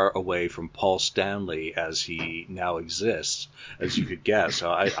as far away from Paul Stanley as he now exists as you could get. So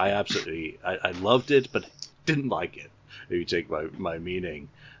I absolutely loved it, but didn't like it, if you take my meaning.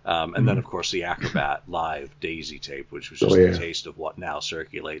 And then, of course, the Acrobat live Daisy tape, which was just a taste of what now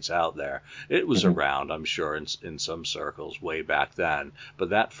circulates out there. It was around, I'm sure, in some circles way back then. But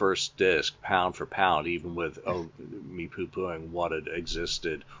that first disc, pound for pound, even with me poo-pooing what had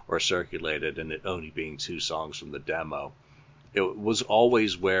existed or circulated and it only being 2 songs from the demo, it was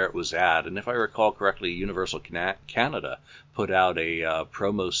always where it was at. And if I recall correctly, Universal Canada put out a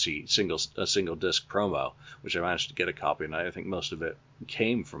promo single disc promo, which I managed to get a copy, and I think most of it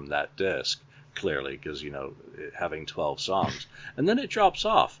came from that disc, clearly, because, having 12 songs. And then it drops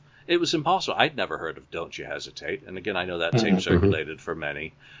off. It was impossible. I'd never heard of Don't You Hesitate. And again, I know that tape circulated for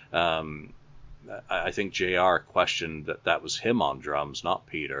many. I think JR questioned that was him on drums, not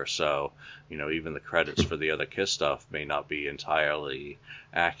Peter. So, even the credits for the other Kiss stuff may not be entirely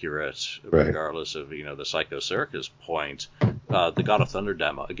accurate, regardless of, the Psycho Circus point. The God of Thunder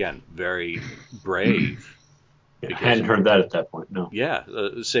demo, again, very brave. I hadn't heard that at that point, no. Yeah,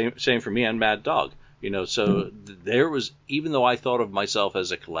 same for me and Mad Dog. So there was, even though I thought of myself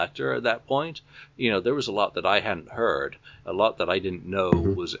as a collector at that point, there was a lot that I hadn't heard, a lot that I didn't know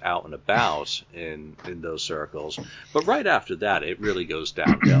was out and about in those circles. But right after that, it really goes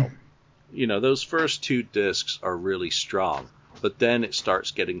downhill. Those first 2 discs are really strong, but then it starts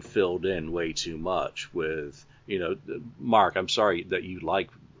getting filled in way too much with, Mark, I'm sorry that you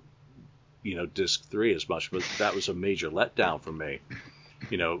like, disc 3 as much, but that was a major letdown for me.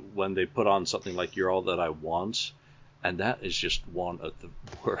 When they put on something like You're All That I Want, and that is just one of the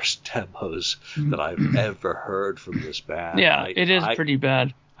worst demos that I've ever heard from this band. Yeah, it is pretty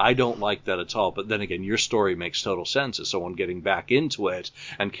bad. I don't like that at all, but then again, your story makes total sense as someone getting back into it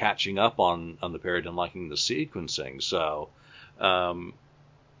and catching up on the period and liking the sequencing, so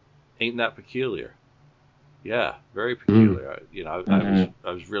ain't that peculiar? Yeah, very peculiar.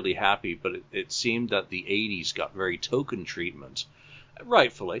 I was really happy, but it seemed that the 80s got very token treatment,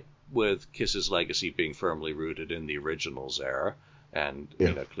 rightfully, with Kiss's legacy being firmly rooted in the originals era, and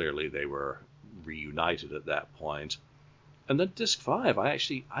clearly they were reunited at that point. And then disc 5, I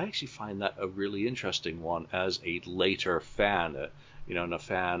actually find that a really interesting one as a later fan, and a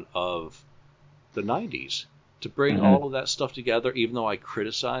fan of the 90s, to bring all of that stuff together, even though I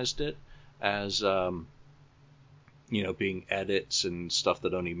criticized it as being edits and stuff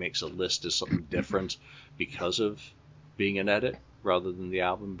that only makes a list as something different because of being an edit rather than the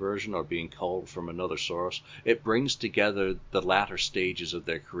album version or being culled from another source. It brings together the latter stages of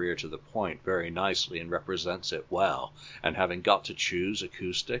their career to the point very nicely and represents it well. And having got to choose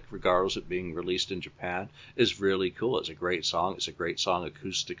acoustic, regardless of being released in Japan, is really cool. It's a great song. It's a great song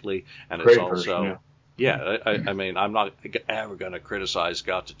acoustically, and it's also Yeah, I mean, I'm not ever going to criticize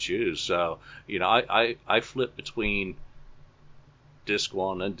Got to Choose. So, I flip between disc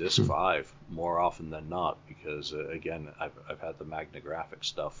 1 and disc 5 more often than not because, again, I've had the Magnographic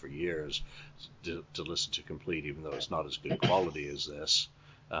stuff for years to listen to complete, even though it's not as good quality as this.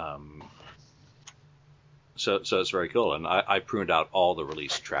 So it's very cool. And I pruned out all the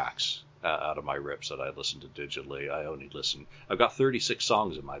released tracks out of my rips that I listened to digitally. I've got 36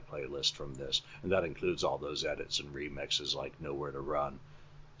 songs in my playlist from this, and that includes all those edits and remixes like Nowhere to Run.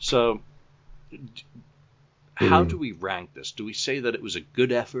 So how do we rank this? Do we say that it was a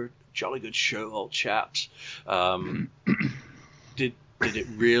good effort, jolly good show, old chaps? Did it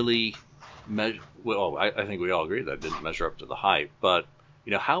really measure? Well, I think we all agree that it didn't measure up to the hype, but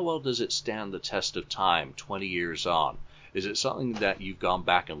how well does it stand the test of time 20 years on? Is it something that you've gone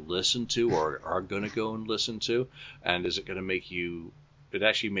back and listened to or are going to go and listen to? And is it going to make you... It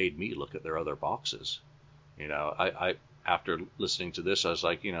actually made me look at their other boxes. I after listening to this, I was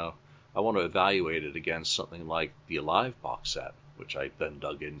like, I want to evaluate it against something like the Alive box set, which I then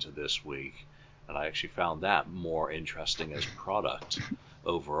dug into this week. And I actually found that more interesting as product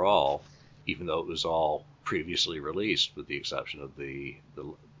overall, even though it was all previously released, with the exception of the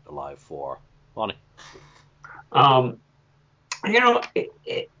Alive 4. Lonnie? I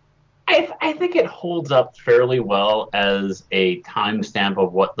think it holds up fairly well as a timestamp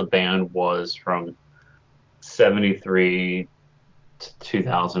of what the band was from 73 to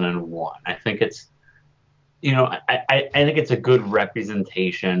 2001. I think it's, I think it's a good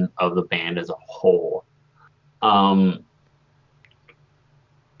representation of the band as a whole. I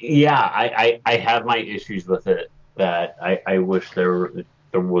have my issues with it that I wish there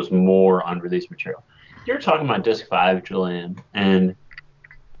was more unreleased material. You're talking about disc 5, Julian, and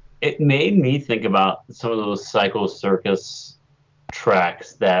it made me think about some of those Psycho Circus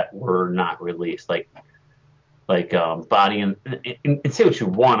tracks that were not released, like Body and say what you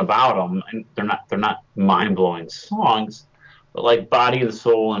want about them, and they're not mind blowing songs, but like Body and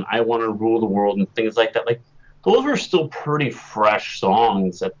Soul and I Want to Rule the World and things like that, like those were still pretty fresh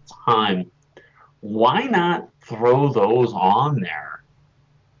songs at the time. Why not throw those on there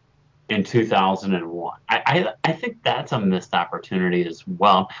in 2001? I think that's a missed opportunity as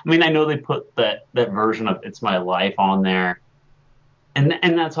well. I mean, I know they put that version of It's My Life on there, and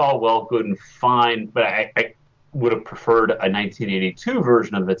that's all well, good, and fine, but I would have preferred a 1982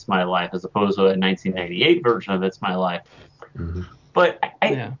 version of It's My Life as opposed to a 1998 version of It's My Life. Mm-hmm. But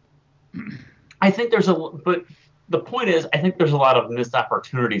I think but the point is, I think there's a lot of missed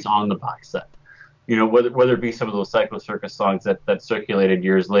opportunities on the box set. Whether it be some of those Psycho Circus songs that circulated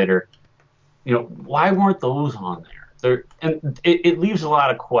years later, why weren't those on there? And it leaves a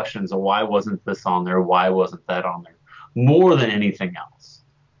lot of questions of why wasn't this on there? Why wasn't that on there? More than anything else.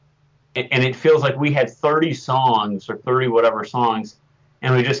 And it feels like we had 30 songs or 30 whatever songs,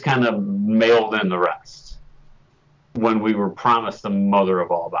 and we just kind of mailed in the rest when we were promised the mother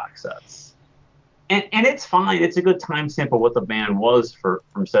of all box sets. And it's fine. It's a good timestamp of what the band was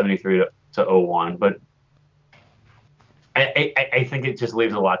from 73 to 01, but I think it just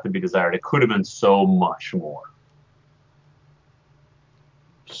leaves a lot to be desired. It could have been so much more.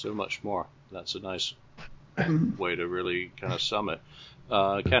 So much more. That's a nice way to really kind of sum it.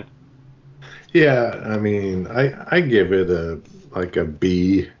 Ken? Yeah, I mean, I give it a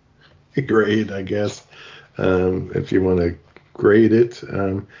B grade, I guess, if you want to grade it.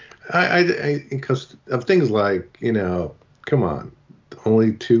 I because of things like, come on,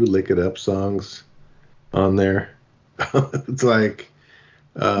 only 2 Lick It Up songs on there. It's like,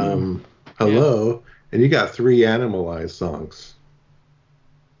 hello, and you got 3 Animalized songs.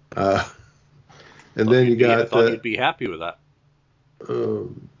 And then you got... I thought you'd be happy with that.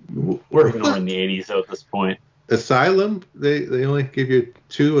 We're ignoring the 80s at this point. Asylum, they only give you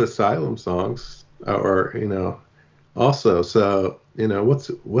 2 Asylum songs, or also. So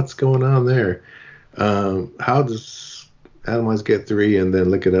what's going on there? How does Animalize get 3 and then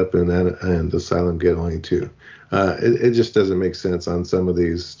Lick It Up and Asylum get only 2? It just doesn't make sense on some of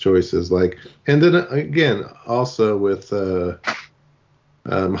these choices. And then again, also with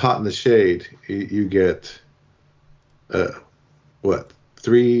Hot in the Shade, you get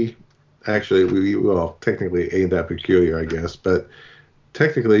 3. Actually, well, technically ain't that peculiar, I guess, but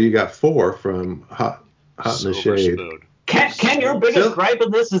technically you got 4 from Hot in the Shade. Spoon. Ken, your biggest gripe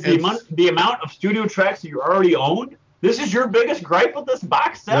of this is the amount of studio tracks that you already own? This is your biggest gripe with this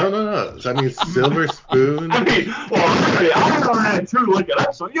box set? No. I mean, Silver Spoon. I mean, I don't know to look it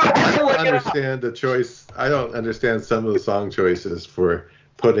up, so you have to look it up. Understand the choice. I don't understand some of the song choices for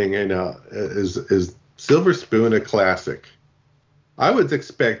putting is Silver Spoon a classic? I would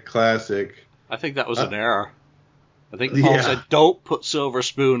expect classic I think that was an error. I think Paul said, "Don't put Silver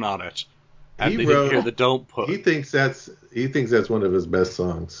Spoon on it," and they didn't hear the "don't put." He thinks that's one of his best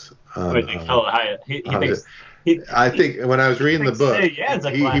songs. I think when I was reading the book,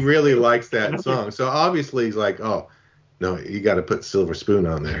 he really likes that song. So obviously he's like, oh no, you got to put Silver Spoon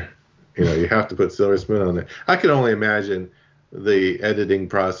on there. You have to put Silver Spoon on there. I can only imagine the editing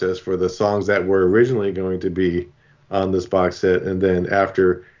process for the songs that were originally going to be on this box set, and then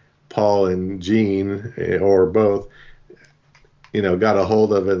after Paul and Gene or both, got a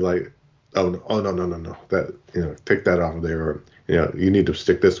hold of it, like, oh no, that take that off of there, or you need to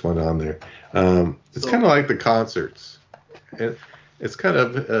stick this one on there. It's kind of like the concerts, and it's kind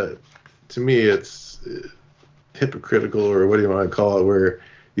of to me it's hypocritical, or what do you want to call it, where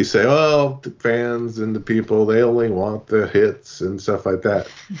you say, oh, the fans and the people, they only want the hits and stuff like that.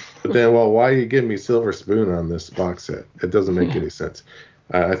 But then, well, why you give me Silver Spoon on this box set? It doesn't make any sense.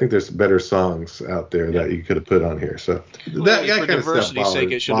 I think there's better songs out there that you could have put on here. So for diversity's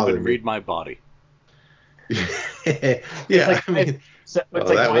sake, it should have been "Read My Body." Yeah,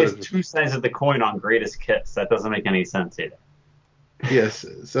 why is two sides of the coin on Greatest Kiss? That doesn't make any sense either. Yes,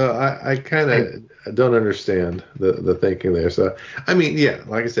 so I kind of don't understand the thinking there. So I mean, yeah,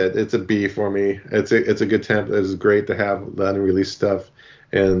 like I said, it's a B for me. It's a good template. It's great to have the unreleased stuff,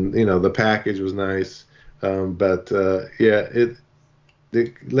 and the package was nice. But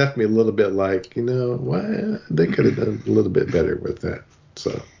it left me a little bit like, why they could have done a little bit better with that.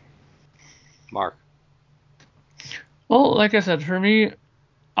 So, Mark. Well, like I said, for me,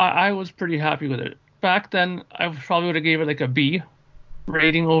 I was pretty happy with it. Back then, I probably would have gave it like a B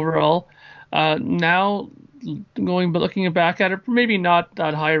rating overall. Now, looking back at it, maybe not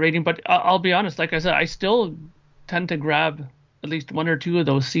that high a rating, but I'll be honest. Like I said, I still tend to grab at least one or two of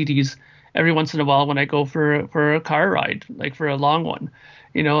those CDs every once in a while when I go for a car ride, like for a long one.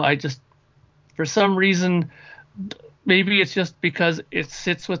 I just, for some reason, maybe it's just because it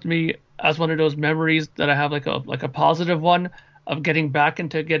sits with me as one of those memories that I have, like a positive one of getting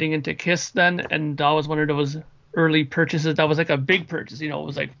into Kiss then, and that was one of those early purchases that was like a big purchase. It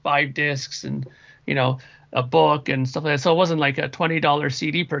was like 5 discs and a book and stuff like that. So it wasn't like a $20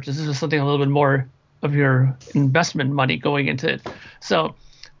 CD purchase. This was something a little bit more of your investment money going into it. So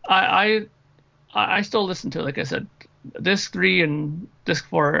I still listen to it. Like I said, disc 3 and disc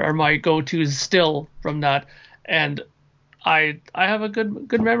 4 are my go-tos still from that, and I have a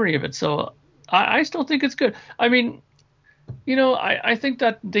good memory of it. So I still think it's good. I mean, I think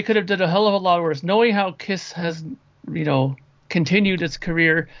that they could have did a hell of a lot worse. Knowing how Kiss has, continued its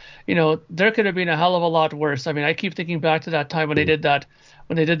career, there could have been a hell of a lot worse. I mean, I keep thinking back to that time when they did that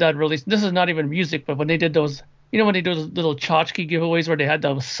release. This is not even music, but when they did those, when they do those little tchotchke giveaways where they had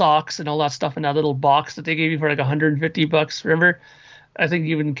those socks and all that stuff in that little box that they gave you for like $150. Remember? I think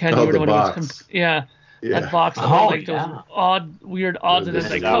even Ken, you were the one who was, that box that had those weird odds in it.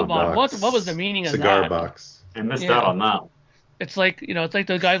 Like, come on, what was the meaning of that? Cigar box. I missed out on that. It's like, it's like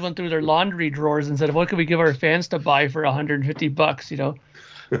the guys went through their laundry drawers and said, what could we give our fans to buy for $150,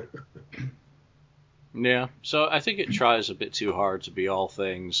 Yeah, so I think it tries a bit too hard to be all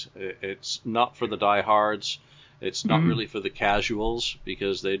things. It's not for the diehards. It's not really for the casuals,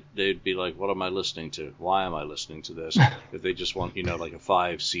 because they'd be like, what am I listening to? Why am I listening to this? If they just want, like a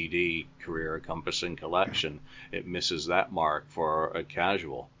 5 CD career encompassing collection, it misses that mark for a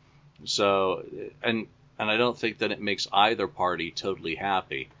casual. So, and I don't think that it makes either party totally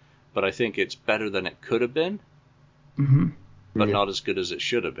happy, but I think it's better than it could have been, but not as good as it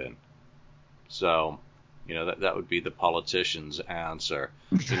should have been. So, that would be the politician's answer.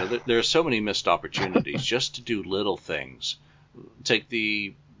 There are so many missed opportunities just to do little things. Take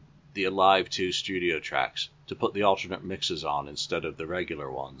the Alive 2 studio tracks, to put the alternate mixes on instead of the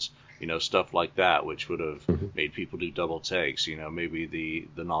regular ones. Stuff like that, which would have made people do double takes. Maybe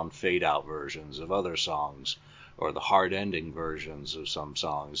the non-fade out versions of other songs, or the hard ending versions of some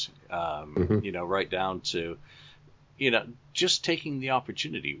songs. Right down to, just taking the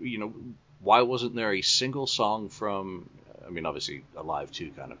opportunity. Why wasn't there a single song from? I mean, obviously Alive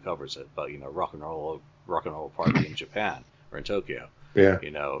 2 kind of covers it, but Rock and Roll Party in Japan or in Tokyo. Yeah.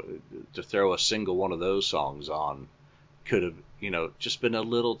 To throw a single one of those songs on could have, just been a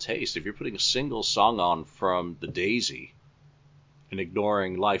little taste. If you're putting a single song on from The Daisy and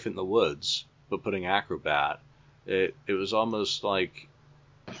ignoring Life in the Woods, but putting Acrobat, it was almost like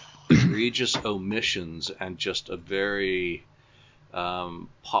egregious omissions and just a very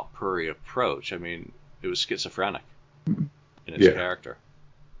potpourri approach. I mean, it was schizophrenic in its character.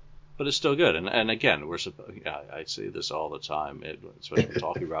 But it's still good. And again, I say this all the time, especially when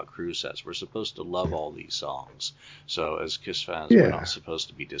talking about crew sets, we're supposed to love all these songs. So as Kiss fans, we're not supposed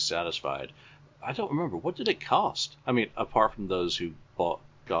to be dissatisfied. I don't remember. What did it cost? I mean, apart from those who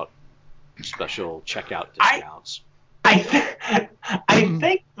got special checkout discounts. I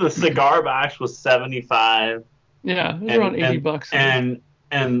think the cigar box was $75. Yeah, it was around $80.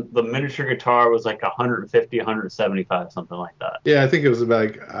 And the miniature guitar was like $150, $175, something like that. Yeah, I think it was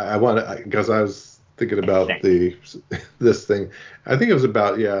about. Because I was thinking about this thing. I think it was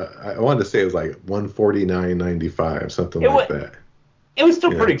about. Yeah, I wanted to say it was like $149.95, something like that. It was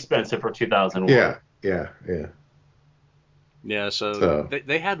still pretty expensive for 2001. Yeah. Yeah, so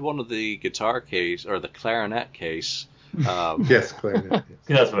they had one of the guitar case or the clarinet case. Yes, clarinet.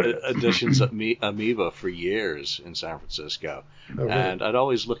 Yes. That's what it is. Editions of Amoeba for years in San Francisco. Oh, really? And I'd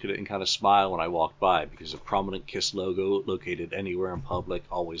always look at it and kind of smile when I walked by because a prominent KISS logo located anywhere in public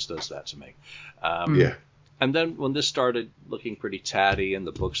always does that to me. Yeah. And then when this started looking pretty tatty and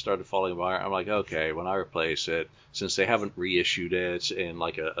the book started falling apart, I'm like, okay, when I replace it, since they haven't reissued it in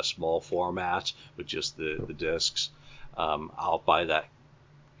like a small format with just the discs, I'll buy that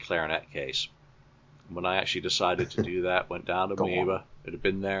clarinet case. When I actually decided to do that, went down to Amoeba. It had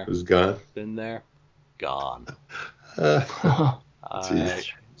been there. It was gone. Been there. Gone.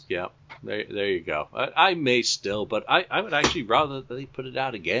 Yeah, there you go. I may still, but I would actually rather they put it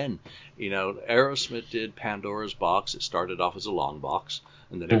out again. You know, Aerosmith did Pandora's Box. It started off as a long box,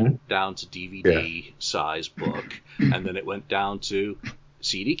 and then it went down to DVD size book, and then it went down to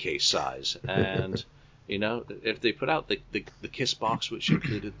CD case size. And, you know, if they put out the KISS box, which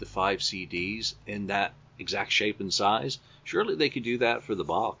included the 5 CDs in that exact shape and size, surely they could do that for the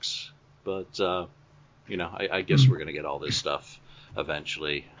box. But, you know, I guess we're going to get all this stuff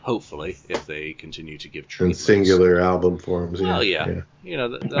eventually, hopefully, if they continue to give treatments. In singular album forms. Well, yeah. You know,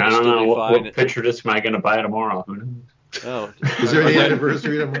 that'll I don't still know be fine. what picture disc am I going to buy tomorrow? Who knows? Oh, is there any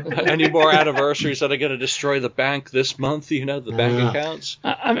anniversary tomorrow? Any more anniversaries that are going to destroy the bank this month? You know, the bank accounts.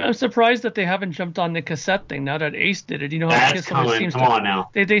 I'm surprised that they haven't jumped on the cassette thing now that Ace did it. You know how That's Kiss coming. seems Come on now.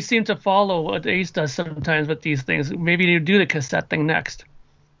 They seem to follow what Ace does sometimes with these things. Maybe they do the cassette thing next.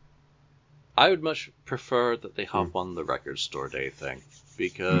 I would much prefer that they hop on the record store day thing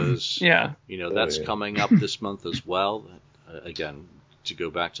because, you know, that's coming up this month as well. Again, to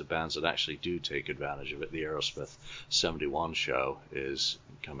go back to bands that actually do take advantage of it, the Aerosmith 71 show is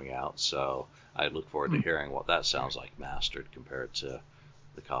coming out, so I look forward to hearing what that sounds like mastered compared to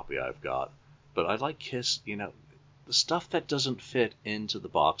the copy I've got. But I like KISS, you know, the stuff that doesn't fit into the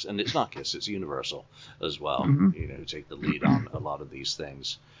box, and it's not KISS, it's Universal as well, you know, who take the lead on a lot of these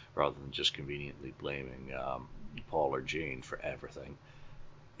things rather than just conveniently blaming Paul or Gene for everything.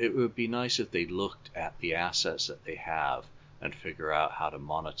 It would be nice if they looked at the assets that they have and figure out how to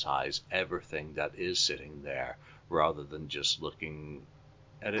monetize everything that is sitting there rather than just looking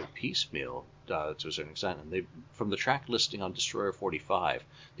at it piecemeal to a certain extent. And they, from the track listing on Destroyer 45,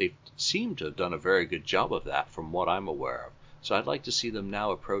 they seem to have done a very good job of that from what I'm aware of. So I'd like to see them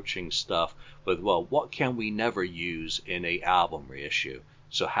now approaching stuff with, well, what can we never use in a album reissue?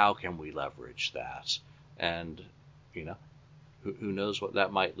 So how can we leverage that? And, you know, who knows what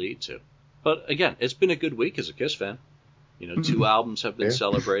that might lead to. But again, it's been a good week as a KISS fan. You know, 2 albums have been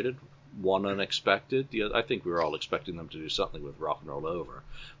celebrated, one unexpected. I think we were all expecting them to do something with Rock and Roll Over,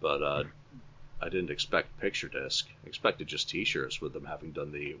 but I didn't expect picture disc. I expected just T-shirts with them having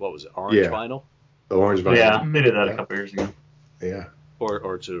done the, what was it, orange vinyl? The orange vinyl. Yeah, they did that a couple years ago. Yeah.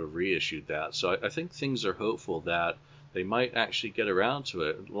 Or to have reissued that. So I think things are hopeful that they might actually get around to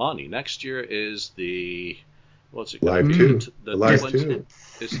it. Lonnie, next year is the... What's it Live 2. The Live 2.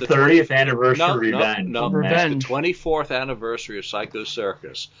 It's the 30th anniversary Revenge. No, Revenge. it's the 24th anniversary of Psycho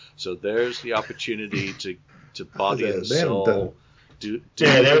Circus. So there's the opportunity to body and soul.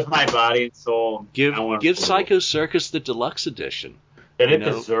 There's my body and soul. Give Psycho Circus the deluxe edition. That it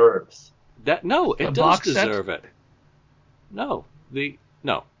deserves. It does deserve it.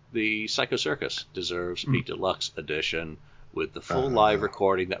 The Psycho Circus deserves a deluxe edition with the full live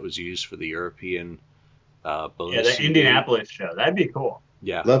recording that was used for the European bonus the Indianapolis show. That'd be cool.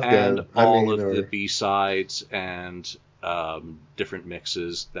 Yeah, Love and that. all of the B-sides and different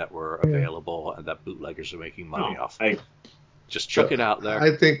mixes that were available and that bootleggers are making money off. Just chuck it out there.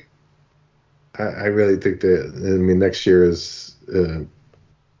 I really think that, I mean, next year is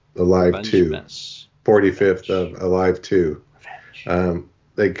Alive 2. 45th of Alive 2.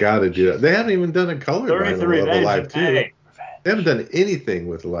 They got to do that. They haven't even done a color vinyl of Alive 2. They haven't done anything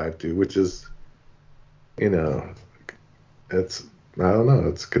with Alive 2, which is, you know, it's, I don't know,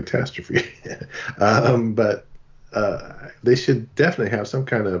 it's a catastrophe. But they should definitely have some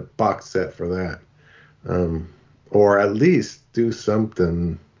kind of box set for that. Or at least do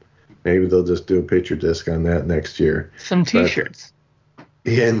something. Maybe they'll just do a picture disc on that next year. Some T-shirts.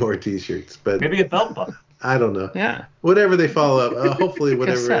 Yeah, and more T-shirts, but Maybe a belt buckle. I don't know. Yeah. Whatever they follow up, hopefully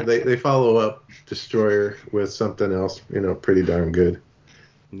whatever Cassette. they follow up Destroyer with something else, pretty darn good.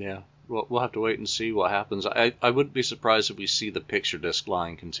 Yeah. Well, we'll have to wait and see what happens. I wouldn't be surprised if we see the picture disc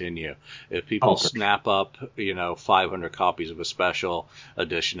line continue. If people snap up, 500 copies of a special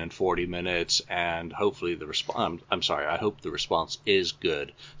edition in 40 minutes, and hopefully the response, I hope the response is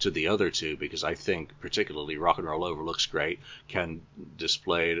good to the other two, because I think particularly Rock and Roll Over looks great. Ken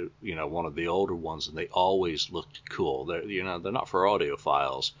displayed, one of the older ones, and they always looked cool. They're not for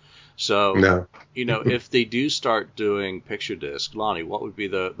audiophiles. So, No. If they do start doing picture disc, Lonnie, what would be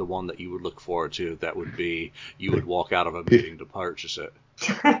the one that you would look forward to that would be you would walk out of a meeting to purchase it?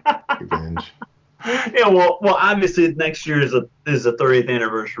 Revenge. Yeah, well, obviously next year is the 30th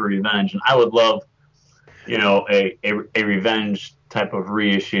anniversary of Revenge, and I would love, a Revenge type of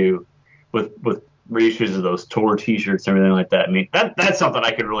reissue with reissues of those tour T-shirts and everything like that. I mean, that's something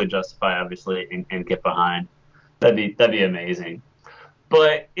I could really justify, obviously, and get behind. That'd be amazing.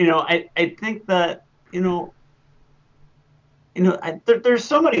 But I think that there's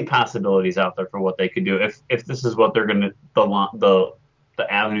so many possibilities out there for what they could do if this is what they're gonna the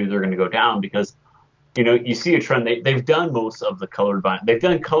avenue they're gonna go down, because you see a trend. They've done most of the colored vinyl. They've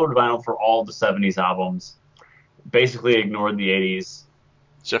done colored vinyl for all the 70s albums, basically ignored the 80s,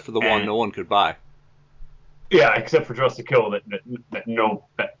 except for the one no one could buy. Yeah, except for Dress to Kill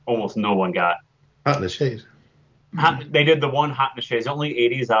that almost no one got. Hot in the Shade. They did the one Hot in the Shades, only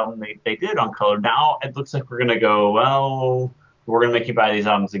 80s album they did on color. Now it looks like we're going to go, well, we're going to make you buy these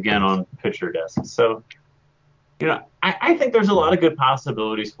albums again on picture discs. So, I think there's a lot of good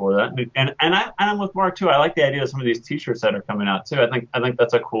possibilities for that. And I'm with Mark, too. I like the idea of some of these T-shirts that are coming out, too. I think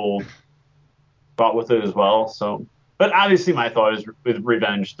that's a cool thought with it as well. So, but obviously my thought is with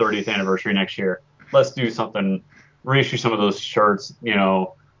Revenge 30th anniversary next year, let's do something, reissue some of those shirts,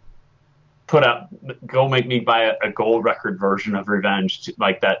 go make me buy a gold record version of Revenge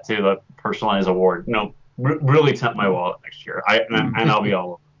like that too, a personalized award. Really tempt my wallet next year. And I'll be all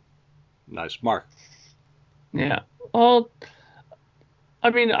over. Nice, Mark. Yeah. Well, I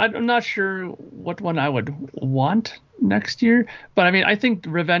mean, I'm not sure what one I would want next year, but I mean, I think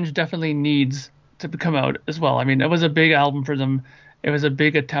Revenge definitely needs to come out as well. I mean, it was a big album for them. It was a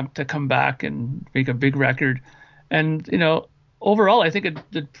big attempt to come back and make a big record, and overall, I think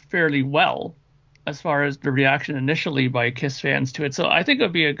it did fairly well as far as the reaction initially by Kiss fans to it. So I think it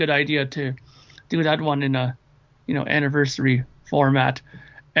would be a good idea to do that one in a, anniversary format.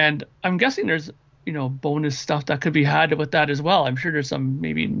 And I'm guessing there's, bonus stuff that could be had with that as well. I'm sure there's some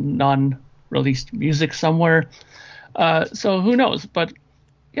maybe non-released music somewhere. So who knows? But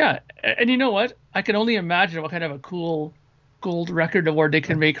yeah, and you know what? I can only imagine what kind of a cool gold record award they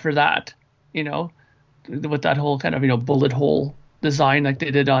can make for that, with that whole kind of bullet hole design like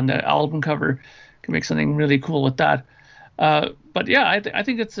they did on the album cover. Can make something really cool with that. But yeah, I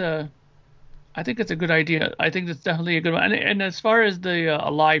think it's a good idea. I think it's definitely a good one. And as far as the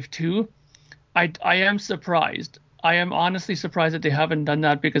Alive 2, I am surprised. I am honestly surprised that they haven't done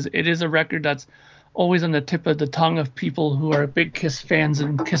that, because it is a record that's always on the tip of the tongue of people who are big Kiss fans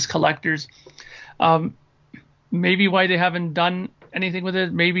and Kiss collectors. Maybe why they haven't done anything with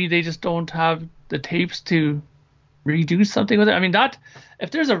it. Maybe they just don't have the tapes to redo something with it. I mean, that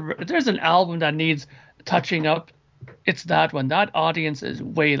if there's an album that needs touching up, it's that one. That audience is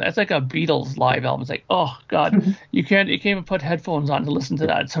it's like a Beatles live album. It's like, oh God, you can't even put headphones on to listen to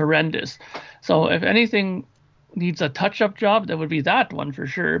that. It's horrendous. So if anything needs a touch-up job, that would be that one for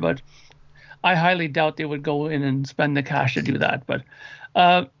sure. But I highly doubt they would go in and spend the cash to do that. But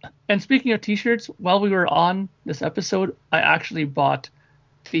and speaking of T-shirts, while we were on this episode, I actually bought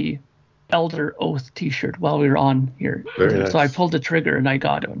the Elder Oath T-shirt while we were on here. Very nice. So I pulled the trigger and I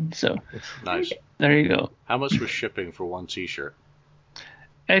got one. So nice. There you go. How much was shipping for one T-shirt?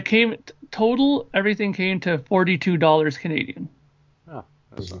 It came total. Everything came to $42 Canadian. Oh,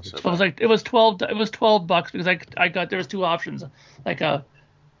 that's not so bad. It was $12. It was $12 because I got, there was two options, like a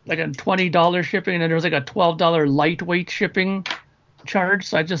 $20 shipping, and then there was like a $12 lightweight shipping charge.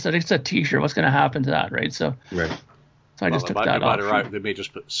 So I just said, it's a T-shirt. What's going to happen to that, right? So right. So I just took that off. Right. They may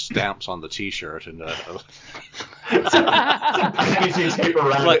just put stamps on the T-shirt and packaging tape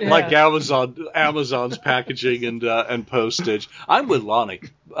around it. Like Amazon's packaging and postage. I'm with Lonnie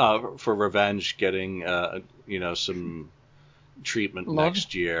for Revenge getting some treatment Love.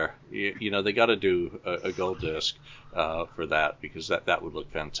 next year. They got to do a gold disc for that, because that would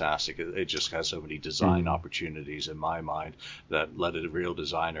look fantastic. It just has so many design opportunities in my mind that let a real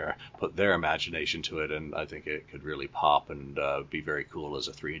designer put their imagination to it, and I think it could really pop and be very cool as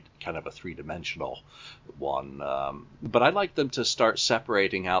a three-dimensional one. But I'd like them to start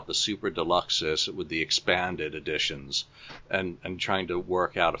separating out the super deluxes with the expanded editions, and trying to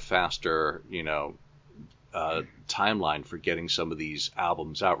work out a faster, timeline for getting some of these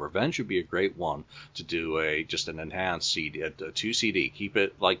albums out. Revenge would be a great one to do just an enhanced CD, a 2 CD. Keep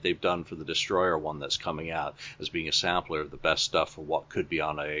it like they've done for the Destroyer one that's coming out, as being a sampler of the best stuff for what could be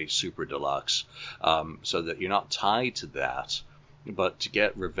on a super deluxe, so that you're not tied to that. But to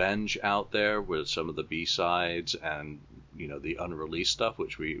get Revenge out there with some of the B-sides and the unreleased stuff,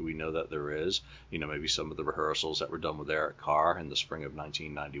 which we know that there is, maybe some of the rehearsals that were done with Eric Carr in the spring of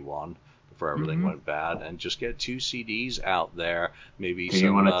 1991 before everything went bad, and just get 2 CDs out there. Maybe Do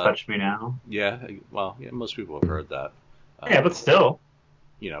you want to touch me now? Yeah, well, most people have heard that. Yeah, but still.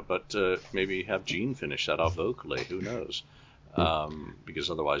 But maybe have Gene finish that off vocally. Who knows?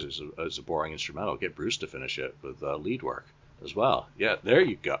 Because otherwise it's a boring instrumental. Get Bruce to finish it with lead work as well. Yeah, there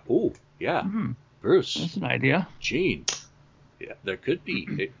you go. Ooh, yeah. Bruce. That's an idea. Gene. Yeah, there could be.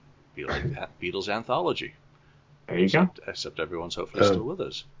 It'd be like that Beatles anthology. There you go. Except everyone's hopefully still with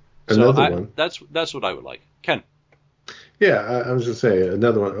us. Another one. That's what I would like. Ken. Yeah, I was going to say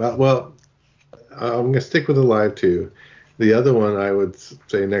another one. Well, I'm going to stick with the live too. The other one I would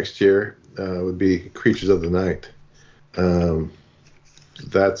say next year would be Creatures of the Night.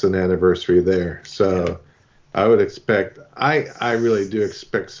 That's an anniversary there. So I would expect, I really do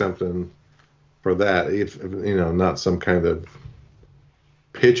expect something for that. If not some kind of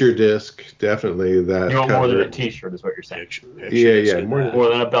picture disc, definitely that. You want more than a T-shirt, is what you're saying. Yeah, more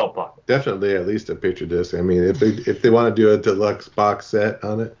than a belt buckle. Definitely at least a picture disc. I mean, if they want to do a deluxe box set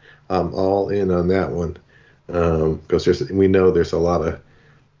on it, I'm all in on that one, because we know there's a lot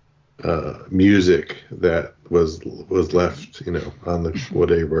of music that was left, on the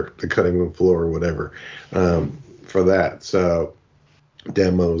whatever, the cutting room floor or whatever, for that. So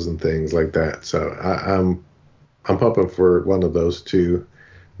demos and things like that. So I'm hoping for one of those two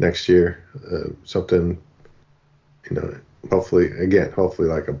next year, something, hopefully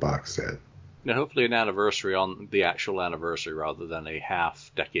like a box set. Now, hopefully an anniversary on the actual anniversary rather than a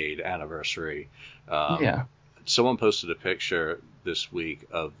half-decade anniversary. Yeah. Someone posted a picture this week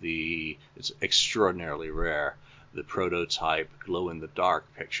of it's extraordinarily rare, the prototype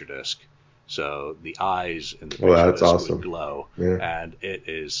glow-in-the-dark picture disc. So the eyes in the picture disc would glow. Yeah. And it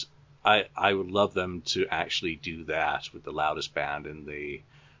is... I would love them to actually do that with the loudest band in the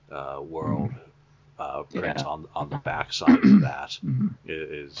world print on the back side of that. It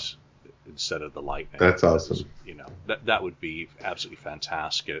is, instead of the lightning. That's awesome. That would be absolutely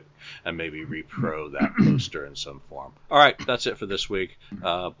fantastic, and maybe repro that poster in some form. All right, that's it for this week.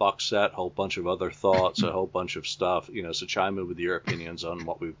 Box set, whole bunch of other thoughts, a whole bunch of stuff. So chime in with your opinions on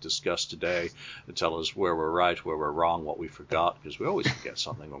what we've discussed today, and tell us where we're right, where we're wrong, what we forgot, because we always forget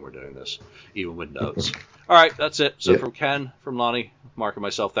something when we're doing this, even with notes. All right, that's it. So from Ken, from Lonnie, Mark, and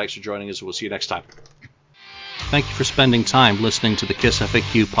myself, thanks for joining us. We'll see you next time. Thank you for spending time listening to the KISS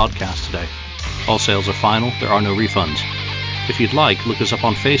FAQ podcast today. All sales are final, there are no refunds. If you'd like, look us up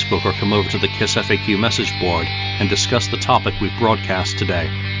on Facebook or come over to the KISS FAQ message board and discuss the topic we've broadcast today.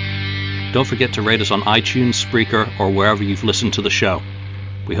 Don't forget to rate us on iTunes, Spreaker, or wherever you've listened to the show.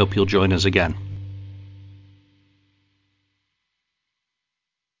 We hope you'll join us again.